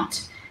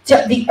ground,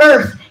 to the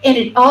earth and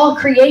in all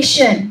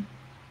creation.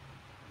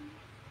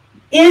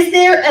 Is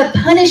there a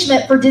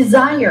punishment for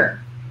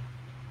desire?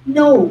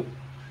 No.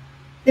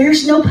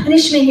 There's no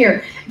punishment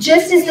here.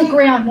 Just as the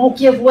ground won't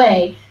give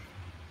way,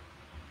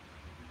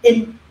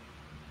 and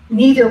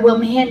neither will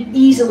man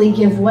easily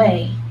give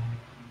way.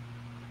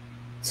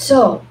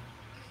 So,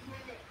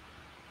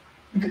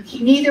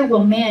 neither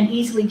will man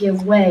easily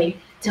give way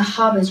to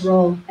Hava's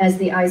role as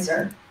the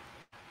Iser,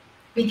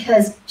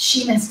 because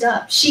she messed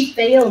up. She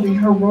failed in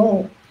her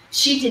role.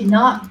 She did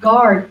not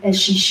guard as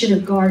she should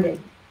have guarded.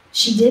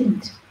 She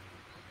didn't.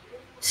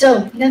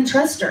 So, he doesn't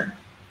trust her.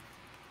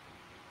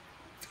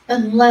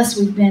 Unless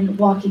we've been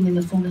walking in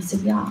the fullness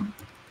of Yah.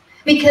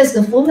 Because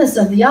the fullness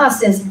of Yah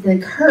says the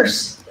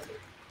curse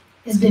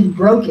has been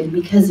broken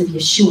because of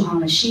Yeshua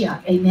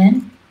HaMashiach.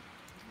 Amen?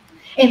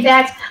 In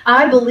fact,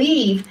 I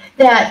believe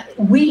that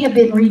we have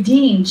been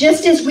redeemed,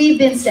 just as we've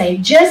been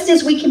saved, just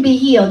as we can be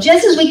healed,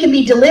 just as we can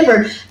be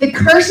delivered. The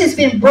curse has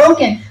been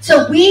broken.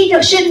 So we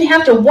shouldn't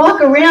have to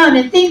walk around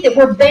and think that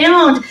we're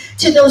bound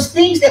to those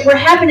things that were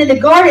happening in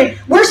the garden.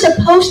 We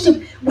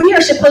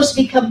are supposed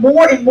to become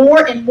more and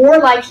more and more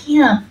like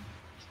Him.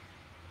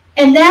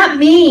 And that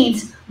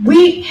means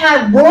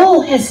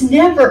role has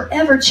never,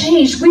 ever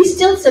changed. We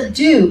still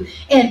subdue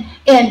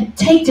and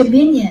take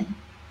dominion.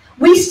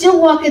 We still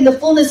walk in the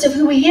fullness of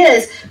who He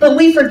is, but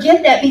we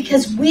forget that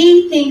because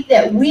we think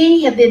that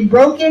we have been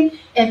broken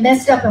and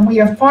messed up and we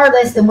are far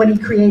less than what He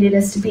created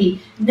us to be.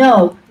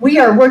 No, we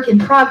are a work in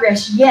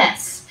progress,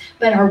 yes,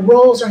 but our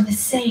roles are the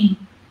same.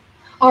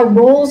 Our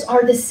roles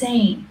are the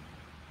same.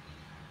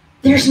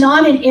 There's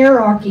not an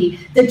hierarchy.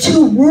 The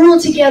two rule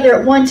together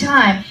at one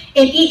time,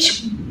 and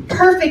each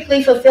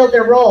perfectly fulfilled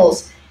their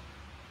roles.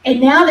 And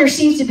now there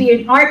seems to be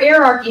an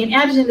hierarchy, an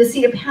absence of the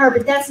seat of power,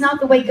 but that's not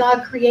the way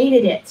God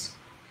created it.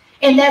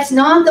 And that's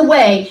not the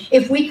way,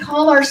 if we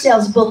call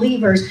ourselves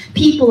believers,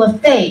 people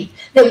of faith,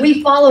 that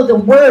we follow the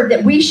word,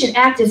 that we should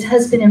act as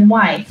husband and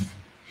wife.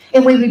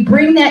 And when we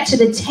bring that to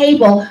the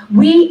table,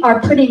 we are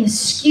putting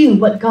askew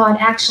what God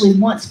actually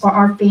wants for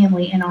our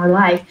family and our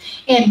life.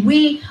 And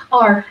we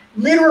are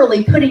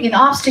literally putting an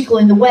obstacle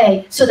in the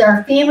way so that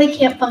our family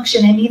can't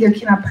function, and neither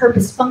can our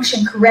purpose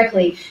function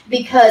correctly,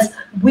 because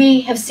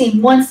we have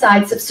seen one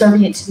side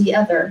subservient to the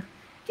other.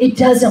 It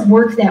doesn't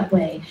work that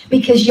way,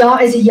 because Yah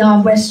is a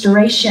Yah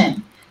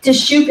restoration.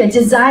 Teshuka,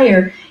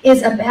 desire,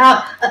 is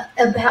about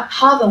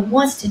Hava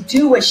wants to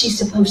do what she's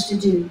supposed to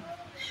do.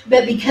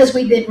 But because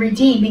we've been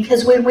redeemed,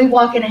 because when we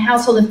walk in a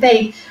household of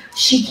faith,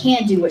 she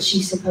can do what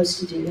she's supposed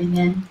to do.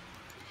 Amen.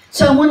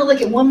 So I want to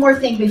look at one more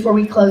thing before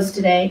we close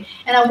today.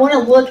 And I want to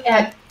look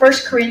at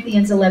 1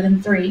 Corinthians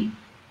 11:3.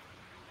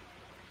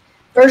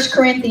 1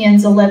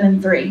 Corinthians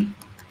 11:3.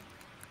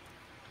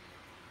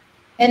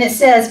 And it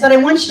says, but I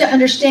want you to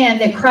understand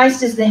that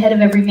Christ is the head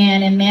of every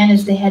man, and man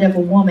is the head of a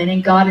woman,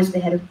 and God is the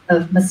head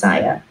of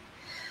Messiah.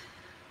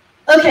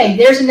 Okay,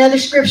 there's another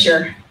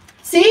scripture.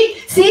 See?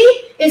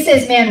 It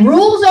says man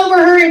rules over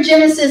her in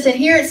Genesis, and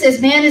here it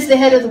says man is the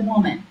head of the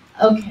woman.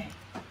 Okay,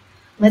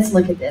 let's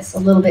look at this a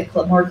little bit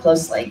more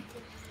closely.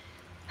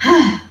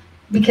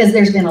 Because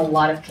there's been a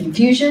lot of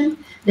confusion,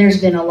 there's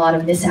been a lot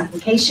of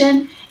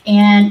misapplication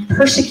and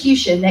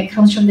persecution that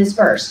comes from this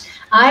verse.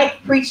 I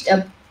preached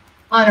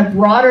on a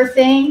broader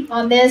thing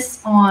on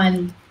this,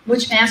 on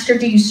which master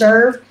do you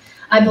serve.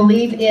 I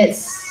believe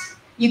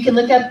you can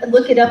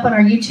look it up on our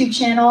YouTube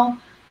channel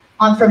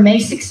from May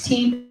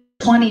 16th,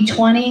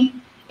 2020.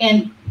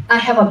 And I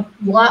have a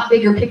lot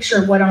bigger picture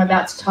of what I'm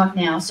about to talk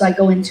now, so I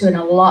go into it in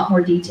a lot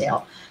more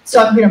detail.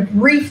 So I'm going to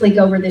briefly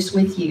go over this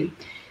with you,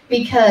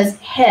 because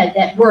head,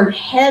 that word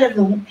head of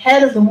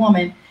the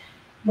woman,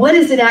 what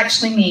does it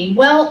actually mean?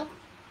 Well,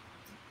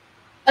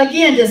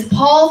 again, does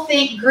Paul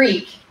think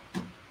Greek?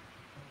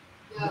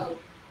 No.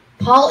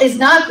 Paul is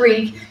not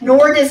Greek,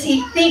 nor does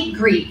he think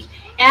Greek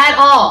at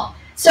all.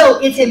 So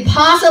it's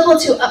impossible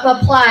to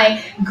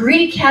apply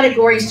Greek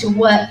categories to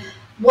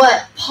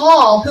what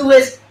Paul, who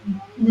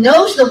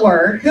knows the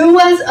word, who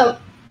was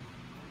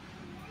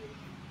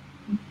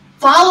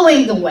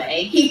following the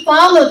way, he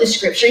followed the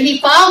scripture, he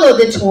followed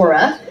the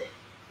Torah,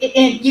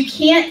 and you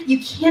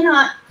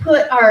cannot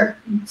put our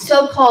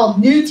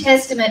so-called New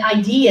Testament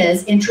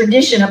ideas and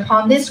tradition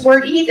upon this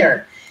word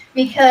either,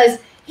 because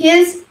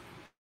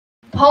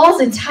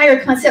Paul's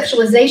entire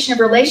conceptualization of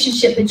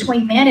relationship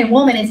between man and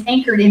woman is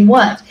anchored in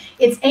what?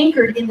 It's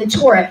anchored in the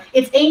Torah.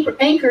 It's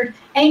anchored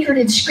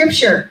in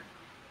scripture,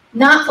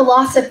 not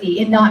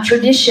philosophy and not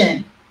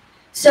tradition.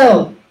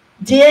 So,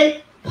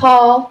 did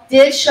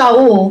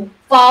Shaul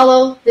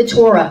follow the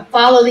Torah,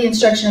 follow the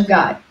instruction of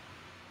God?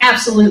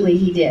 Absolutely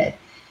he did.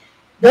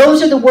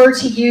 Those are the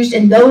words he used,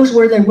 and those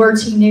were the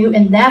words he knew,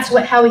 and that's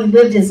how he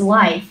lived his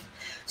life.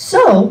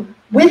 So,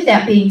 with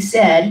that being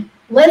said,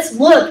 let's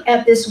look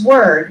at this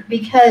word,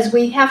 because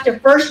we have to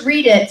first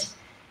read it.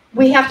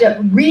 We have to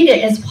read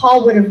it as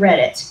Paul would have read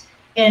it.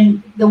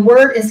 And the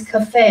word is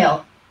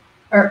kaphel,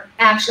 or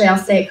actually I'll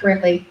say it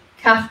correctly,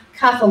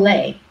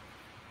 kaphale.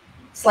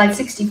 Slide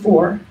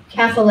 64,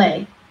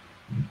 kaphale.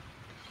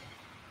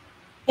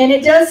 And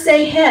it does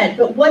say head,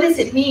 but what does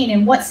it mean?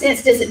 In what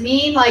sense does it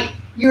mean? Like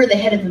you're the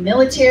head of the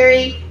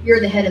military,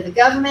 you're the head of the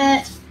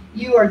government,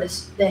 you are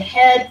the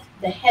head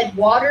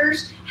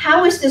waters.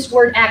 How is this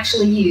word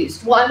actually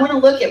used? Well, I want to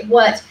look at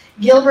what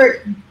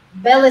Gilbert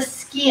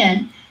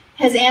Beliskian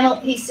has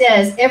analyzed. He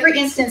says every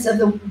instance of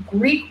the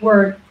Greek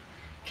word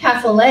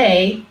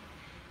kaphale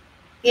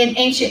in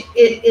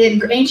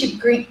ancient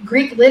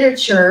Greek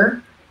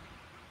literature,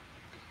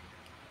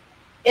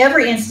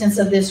 every instance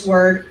of this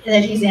word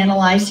that he's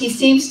analyzed,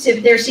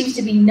 there seems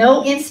to be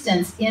no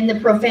instance in the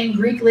profane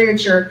Greek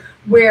literature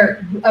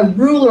where a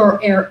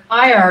ruler or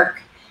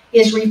hierarch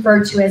is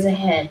referred to as a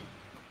head,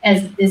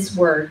 as this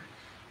word,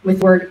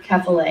 with word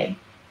kaphale.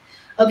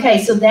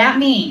 Okay, so that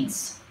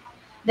means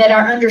that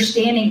our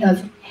understanding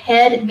of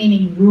head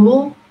meaning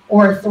rule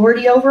or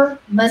authority over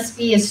must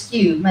be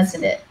askew,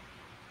 mustn't it?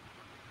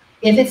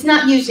 If it's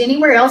not used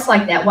anywhere else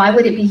like that, why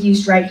would it be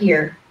used right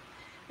here?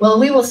 Well,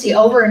 we will see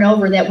over and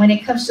over that when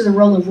it comes to the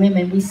role of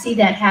women, we see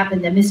that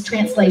happen, the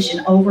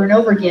mistranslation over and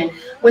over again.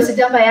 Was it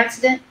done by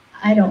accident?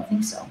 I don't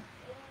think so.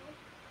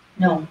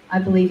 No, I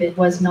believe it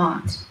was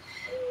not.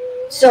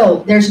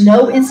 So there's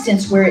no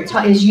instance where it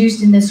is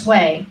used in this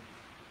way.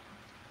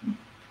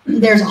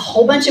 There's a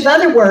whole bunch of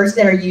other words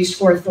that are used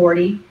for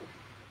authority,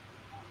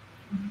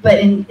 but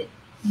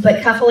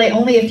kaphale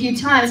only a few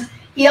times.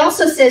 He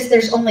also says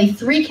there's only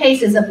 3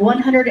 cases of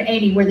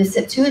 180 where the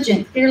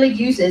Septuagint clearly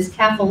uses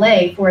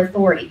kaphale for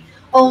authority.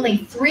 Only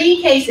 3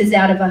 cases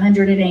out of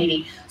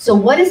 180. So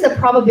what is the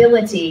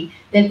probability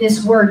that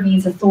this word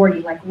means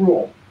authority, like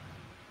rule?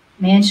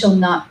 Man is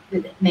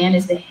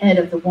the head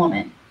of the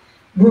woman.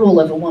 Rule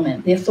of a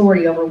woman, the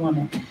authority over a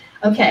woman.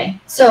 Okay,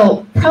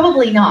 so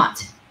probably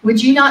not.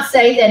 Would you not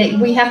say that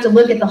we have to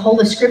look at the whole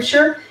of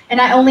Scripture? And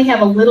I only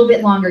have a little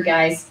bit longer,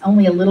 guys,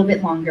 only a little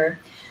bit longer.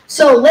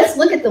 So let's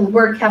look at the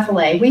word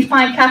kaphale. We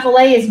find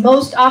kaphale is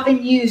most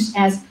often used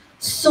as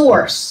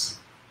source,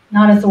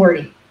 not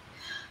authority.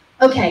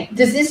 Okay,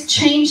 does this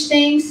change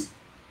things?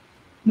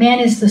 Man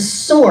is the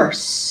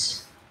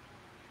source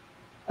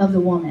of the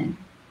woman.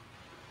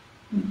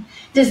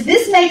 Does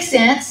this make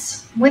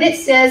sense when it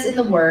says in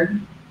the Word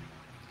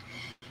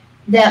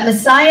that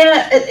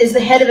Messiah is the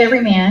head of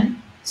every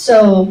man?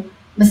 So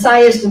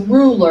Messiah is the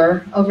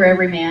ruler over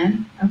every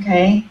man,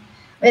 okay?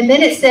 And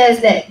then it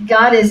says that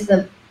God is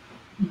the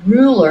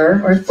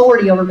ruler or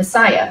authority over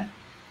Messiah.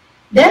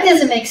 That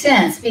doesn't make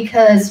sense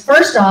because,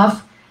 first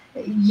off,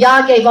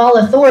 Yah gave all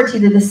authority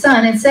to the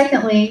Son, and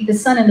secondly, the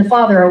Son and the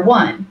Father are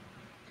one.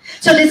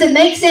 So does it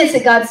make sense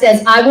that God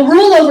says, I will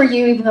rule over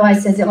you, even though I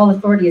says that all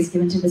authority is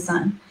given to the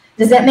Son?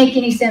 Does that make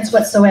any sense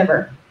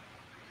whatsoever?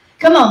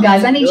 Come on,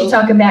 guys, I need you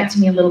talking back to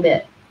me a little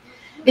bit.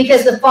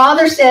 Because the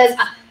Father says,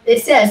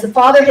 it says, the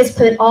Father has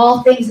put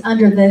all things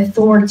under the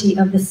authority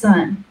of the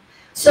Son.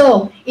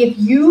 So if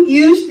you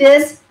use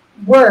this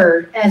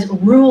word as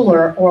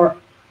ruler or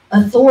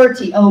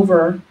authority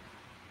over,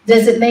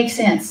 does it make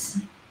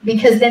sense?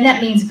 Because then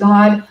that means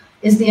God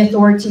is the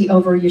authority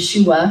over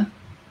Yeshua.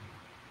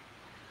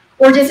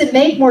 Or does it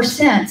make more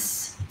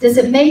sense? Does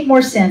it make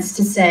more sense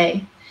to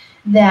say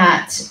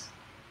that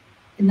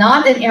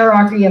not an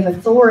hierarchy of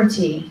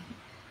authority,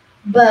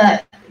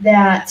 but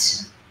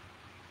that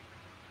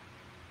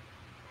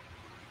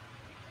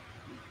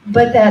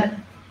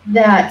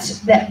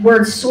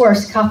word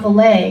source,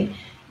 kaphale,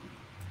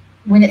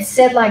 when it's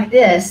said like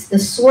this, the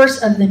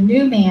source of the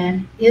new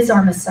man is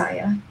our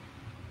Messiah.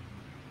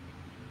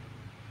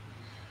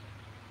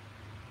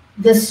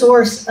 The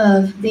source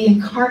of the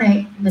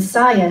incarnate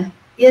Messiah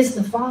is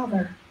the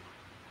Father.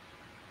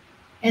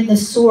 And the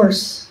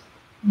source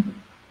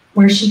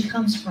where she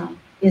comes from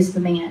is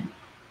the man.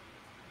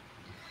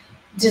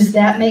 Does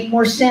that make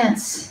more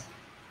sense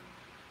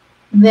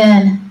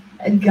than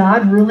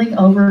God ruling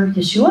over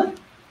Yeshua?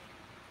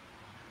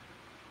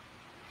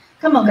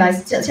 Come on,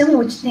 guys, tell me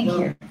what you think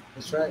here.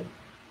 That's right.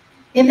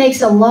 It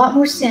makes a lot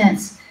more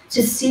sense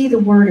to see the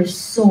word as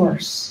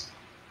source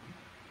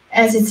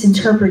as it's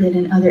interpreted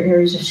in other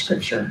areas of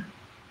Scripture.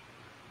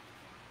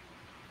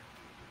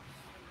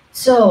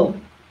 So,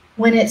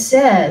 when it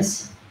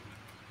says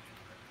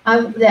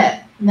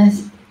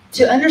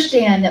to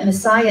understand that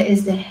Messiah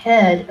is the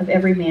head of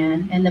every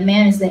man, and the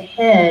man is the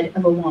head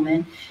of a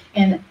woman,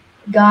 and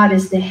God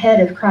is the head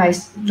of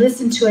Christ,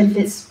 listen to it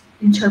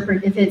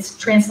if it's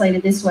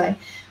translated this way.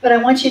 But I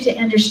want you to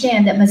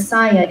understand that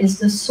Messiah is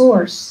the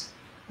source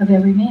of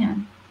every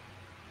man.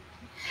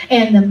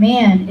 And the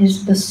man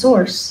is the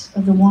source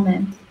of the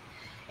woman.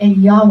 And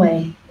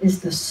Yahweh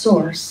is the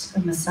source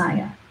of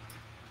Messiah.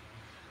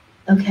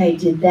 Okay,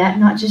 did that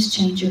not just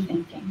change your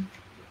thinking?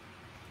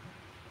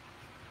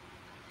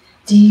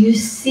 Do you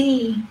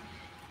see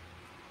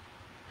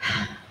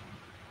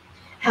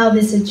how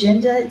this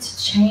agenda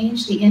to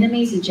change the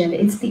enemy's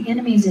agenda? It's the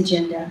enemy's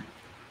agenda.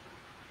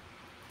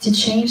 To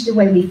change the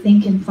way we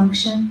think and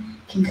function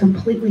can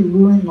completely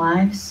ruin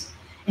lives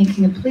and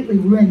can completely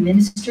ruin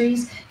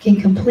ministries, can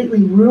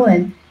completely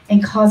ruin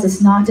and cause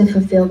us not to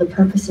fulfill the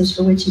purposes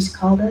for which He's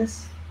called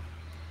us.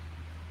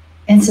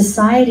 And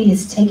society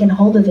has taken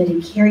hold of it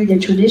and carried their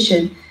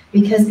tradition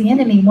because the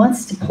enemy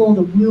wants to pull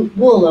the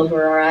wool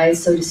over our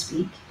eyes, so to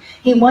speak.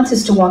 He wants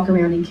us to walk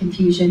around in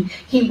confusion.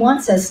 He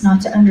wants us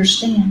not to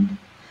understand,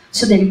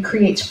 so that it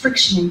creates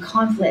friction and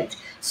conflict,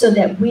 so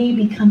that we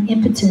become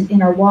impotent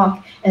in our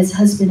walk as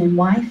husband and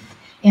wife,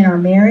 in our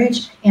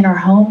marriage, in our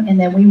home, and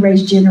then we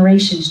raise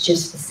generations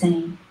just the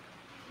same.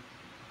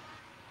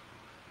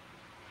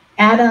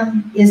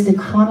 Adam is the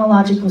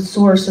chronological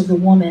source of the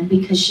woman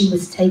because she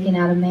was taken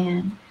out of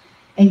man.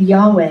 And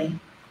Yahweh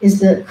is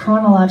the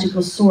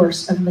chronological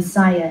source of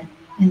Messiah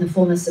in the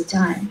fullness of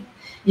time.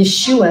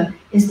 Yeshua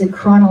is the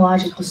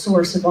chronological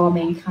source of all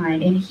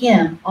mankind. In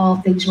Him, all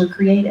things were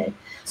created.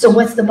 So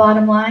what's the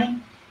bottom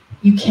line?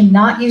 You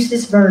cannot use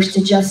this verse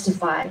to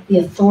justify the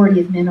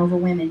authority of men over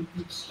women.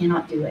 You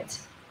cannot do it.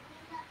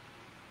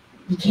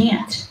 You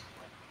can't.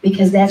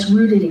 Because that's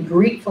rooted in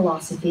Greek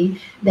philosophy.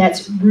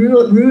 That's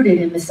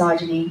rooted in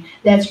misogyny.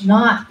 That's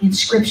not in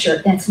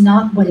Scripture. That's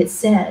not what it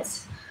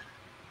says.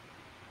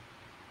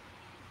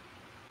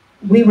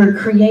 We were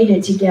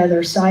created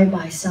together side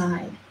by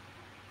side.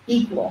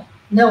 Equal.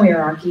 No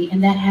hierarchy.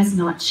 And that has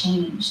not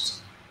changed.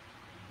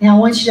 Now I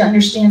want you to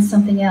understand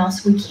something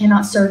else. We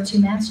cannot serve two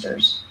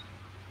masters.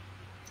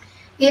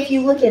 If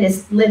you look at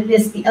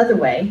this the other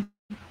way,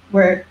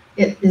 where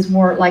it is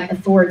more like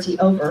authority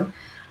over,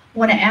 I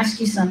want to ask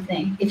you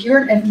something. If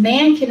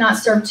man cannot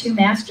serve two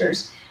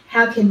masters,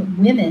 how can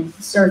women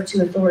serve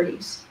two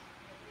authorities?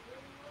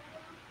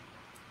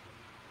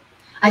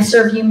 I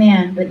serve you,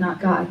 man, but not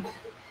God.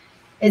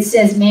 It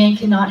says man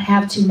cannot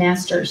have two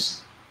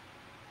masters.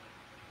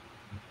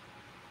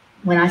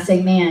 When I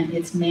say man,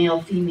 it's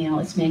male, female,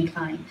 it's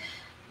mankind.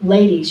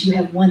 Ladies, you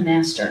have one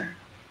master.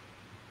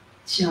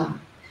 It's Yah.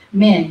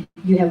 Men,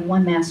 you have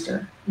one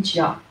master. It's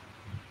Yah.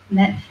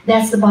 And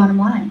that's the bottom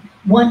line.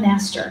 One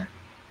master.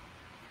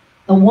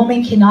 A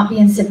woman cannot be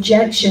in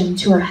subjection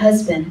to her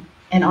husband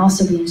and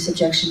also be in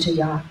subjection to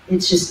Yah.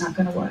 It's just not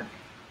going to work.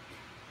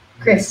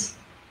 Chris.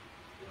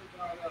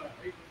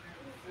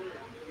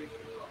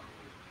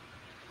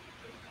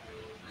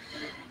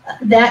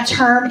 That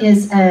term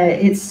is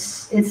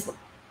it's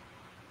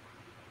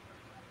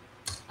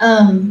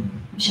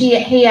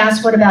He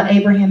asked, what about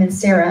Abraham and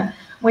Sarah?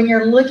 When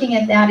you're looking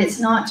at that, it's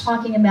not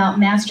talking about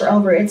master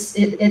over.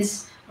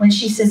 It's when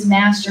she says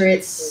master,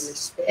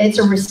 it's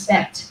a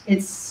respect.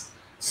 It's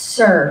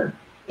sir.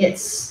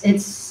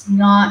 It's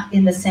not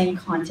in the same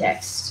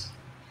context.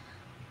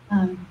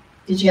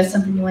 Did you have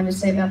something you wanted to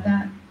say about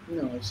that?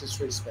 No, it's just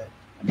respect.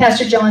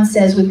 Pastor John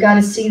says we've got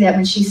to see that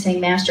when she's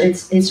saying master,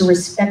 it's a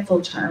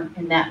respectful term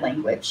in that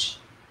language.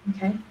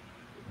 Okay.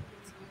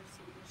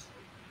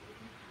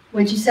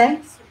 What'd you say?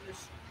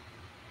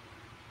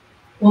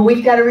 Well,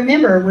 we've got to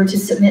remember we're to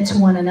submit to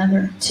one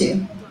another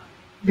too.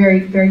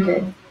 Very, very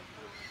good.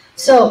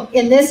 So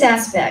in this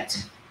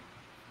aspect,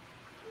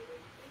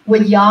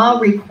 would Yah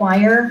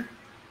require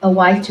a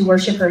wife to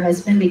worship her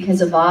husband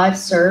because of Ad,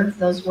 serve,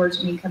 those words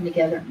when you come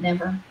together?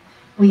 Never.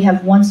 We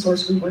have one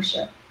source we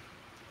worship.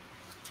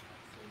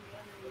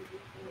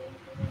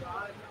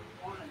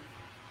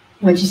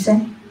 What'd you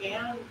say?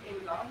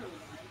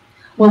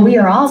 Well, we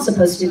are all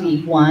supposed to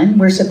be one.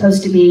 We're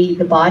supposed to be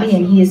the body,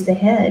 and he is the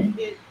head.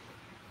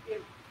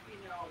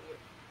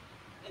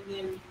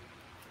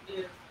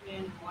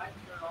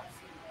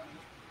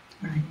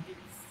 Right.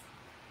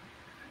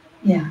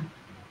 Yeah.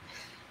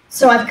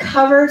 So I've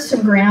covered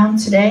some ground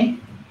today.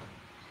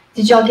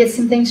 Did y'all get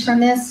some things from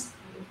this?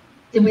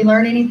 Did we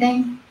learn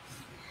anything?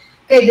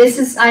 Okay,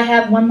 I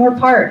have one more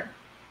part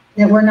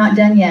that we're not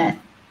done yet.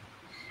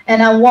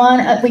 And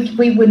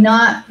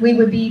we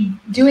would be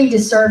doing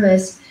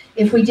disservice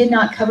if we did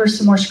not cover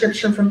some more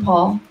scripture from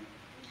Paul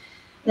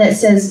that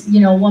says,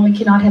 a woman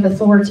cannot have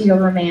authority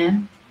over a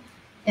man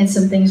and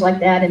some things like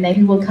that. And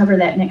maybe we'll cover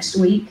that next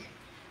week.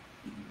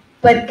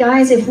 But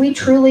guys, if we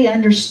truly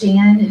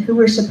understand who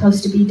we're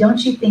supposed to be,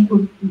 don't you think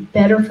we'd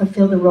better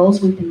fulfill the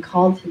roles we've been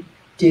called to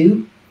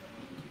do?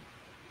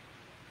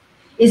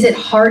 Is it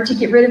hard to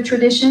get rid of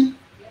tradition?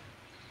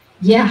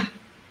 Yeah.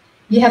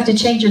 You have to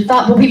change your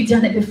thought, but we've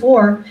done it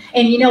before.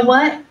 And you know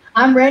what?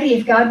 I'm ready.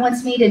 If God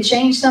wants me to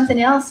change something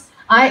else,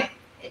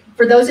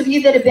 for those of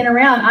you that have been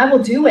around, I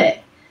will do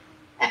it.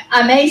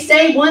 I may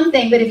say one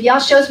thing, but if y'all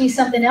shows me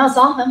something else,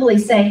 I'll humbly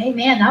say, hey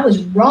man, I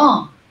was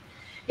wrong.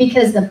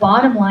 Because the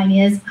bottom line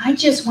is, I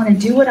just want to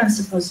do what I'm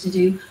supposed to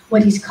do,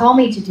 what he's called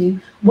me to do,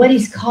 what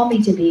he's called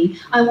me to be.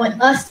 I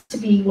want us to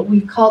be what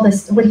he's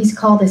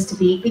called us to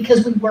be,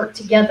 because we work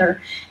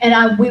together. And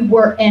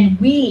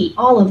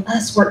all of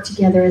us work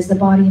together as the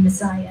body of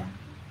Messiah.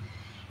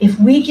 If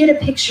we get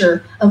a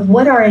picture of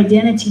what our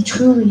identity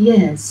truly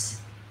is,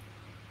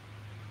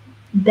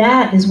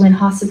 that is when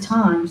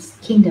Hasatan's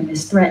kingdom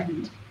is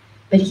threatened.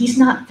 But he's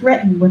not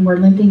threatened when we're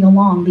limping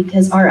along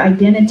because our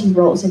identity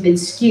roles have been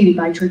skewed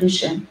by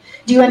tradition.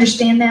 Do you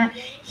understand that?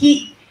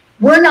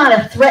 We're not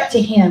a threat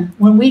to him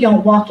when we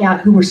don't walk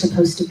out who we're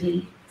supposed to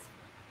be.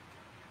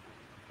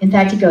 In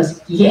fact, he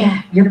goes,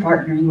 yeah, you're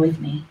partnering with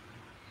me.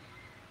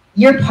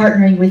 You're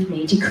partnering with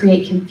me to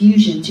create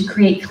confusion, to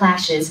create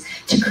clashes,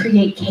 to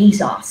create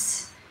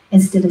chaos,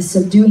 instead of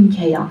subduing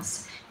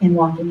chaos and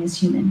walking as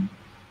human.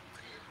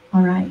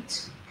 All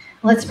right,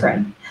 let's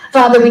pray.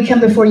 Father, we come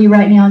before you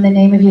right now in the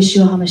name of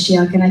Yeshua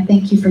HaMashiach, and I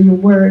thank you for your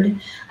word.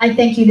 I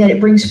thank you that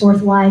it brings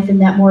forth life and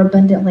that more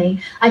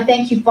abundantly. I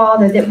thank you,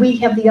 Father, that we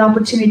have the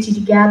opportunity to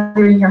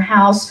gather in your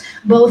house,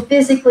 both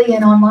physically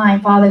and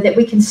online, Father, that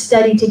we can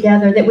study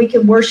together, that we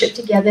can worship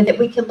together, that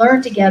we can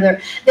learn together,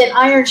 that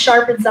iron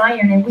sharpens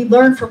iron, and we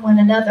learn from one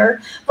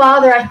another.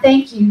 Father, I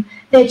thank you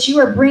that you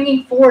are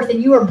bringing forth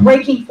and you are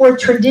breaking forth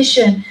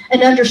tradition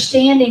and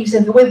understandings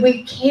of the way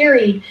we've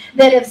carried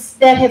that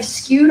have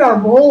skewed our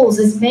roles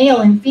as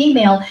male and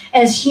female,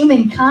 as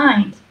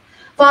humankind.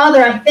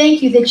 Father, I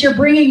thank you that you're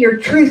bringing your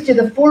truth to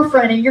the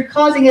forefront and you're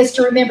causing us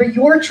to remember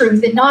your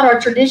truth and not our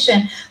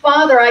tradition.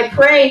 Father, I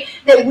pray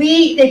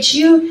that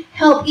you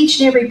help each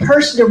and every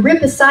person to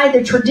rip aside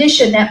the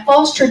tradition, that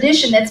false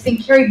tradition that's been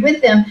carried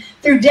with them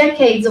through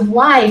decades of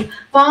life.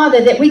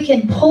 Father, that we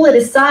can pull it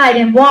aside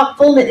and walk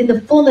in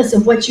the fullness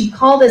of what you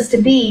called us to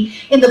be,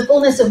 in the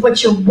fullness of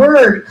what your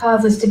word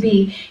calls us to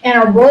be, and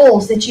our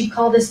roles that you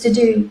called us to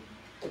do.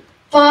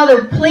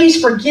 Father,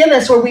 please forgive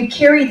us where we've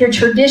carried the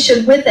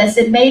tradition with us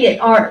and made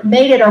it our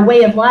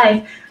way of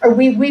life, or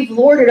we've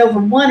lorded over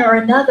one or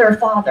another,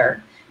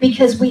 Father,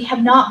 because we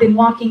have not been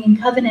walking in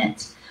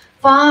covenant.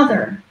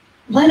 Father,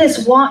 let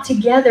us walk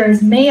together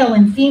as male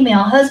and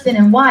female, husband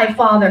and wife,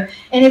 Father.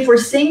 And if we're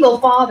single,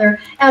 Father,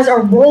 as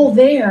our role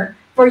there,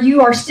 for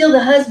you are still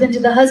the husband to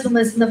the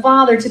husbandless and the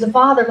father to the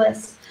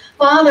fatherless.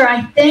 Father,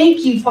 I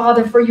thank you,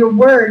 Father, for your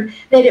word,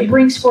 that it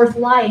brings forth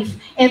life.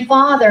 And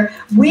Father,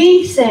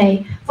 we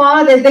say,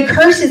 Father, the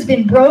curse has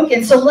been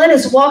broken, so let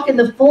us walk in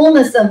the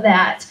fullness of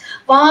that.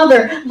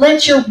 Father,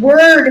 let your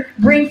word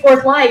bring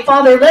forth life.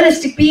 Father, let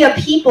us be a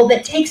people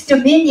that takes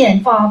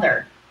dominion,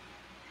 Father,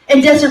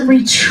 and doesn't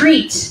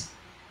retreat.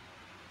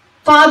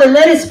 Father,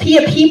 let us be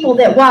a people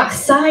that walk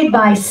side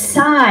by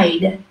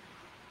side,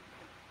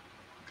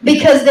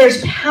 because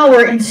there's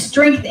power and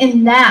strength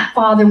in that,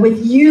 Father,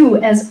 with you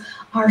as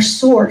our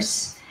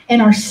source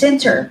and our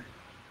center.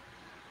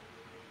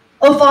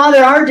 Oh, Father,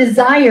 our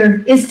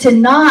desire is to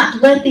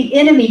not let the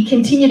enemy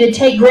continue to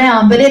take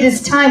ground, but it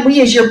is time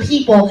we as your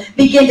people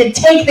begin to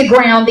take the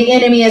ground the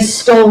enemy has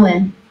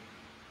stolen.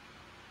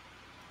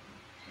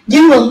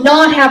 You will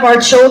not have our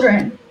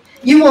children.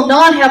 You will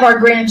not have our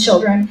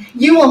grandchildren.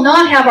 You will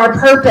not have our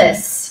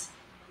purpose.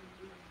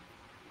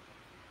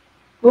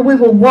 But we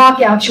will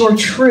walk out your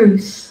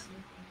truth.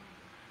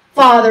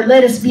 Father,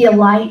 let us be a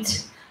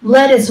light.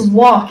 Let us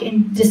walk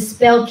and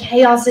dispel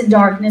chaos and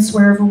darkness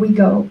wherever we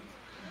go.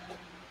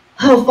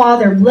 Oh,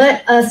 Father,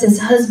 let us as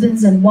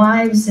husbands and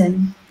wives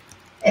and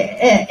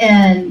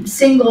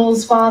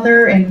singles,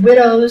 Father, and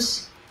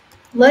widows,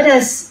 let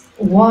us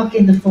walk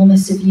in the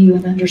fullness of you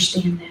and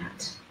understand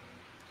that.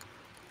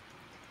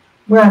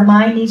 Where our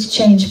mind needs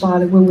change,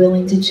 Father, we're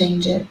willing to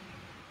change it.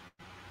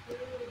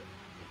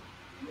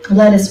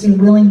 Let us be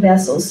willing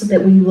vessels so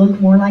that we look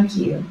more like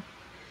you.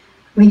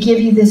 We give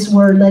you this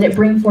word. Let it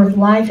bring forth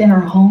life in our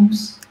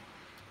homes,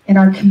 in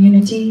our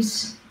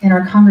communities, in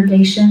our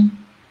congregation.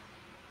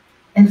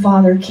 And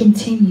Father,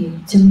 continue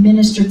to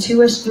minister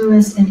to us, through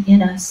us, and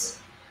in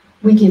us.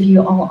 We give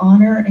you all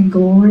honor and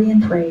glory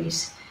and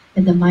praise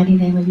in the mighty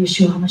name of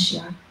Yeshua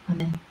HaMashiach.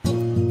 Amen.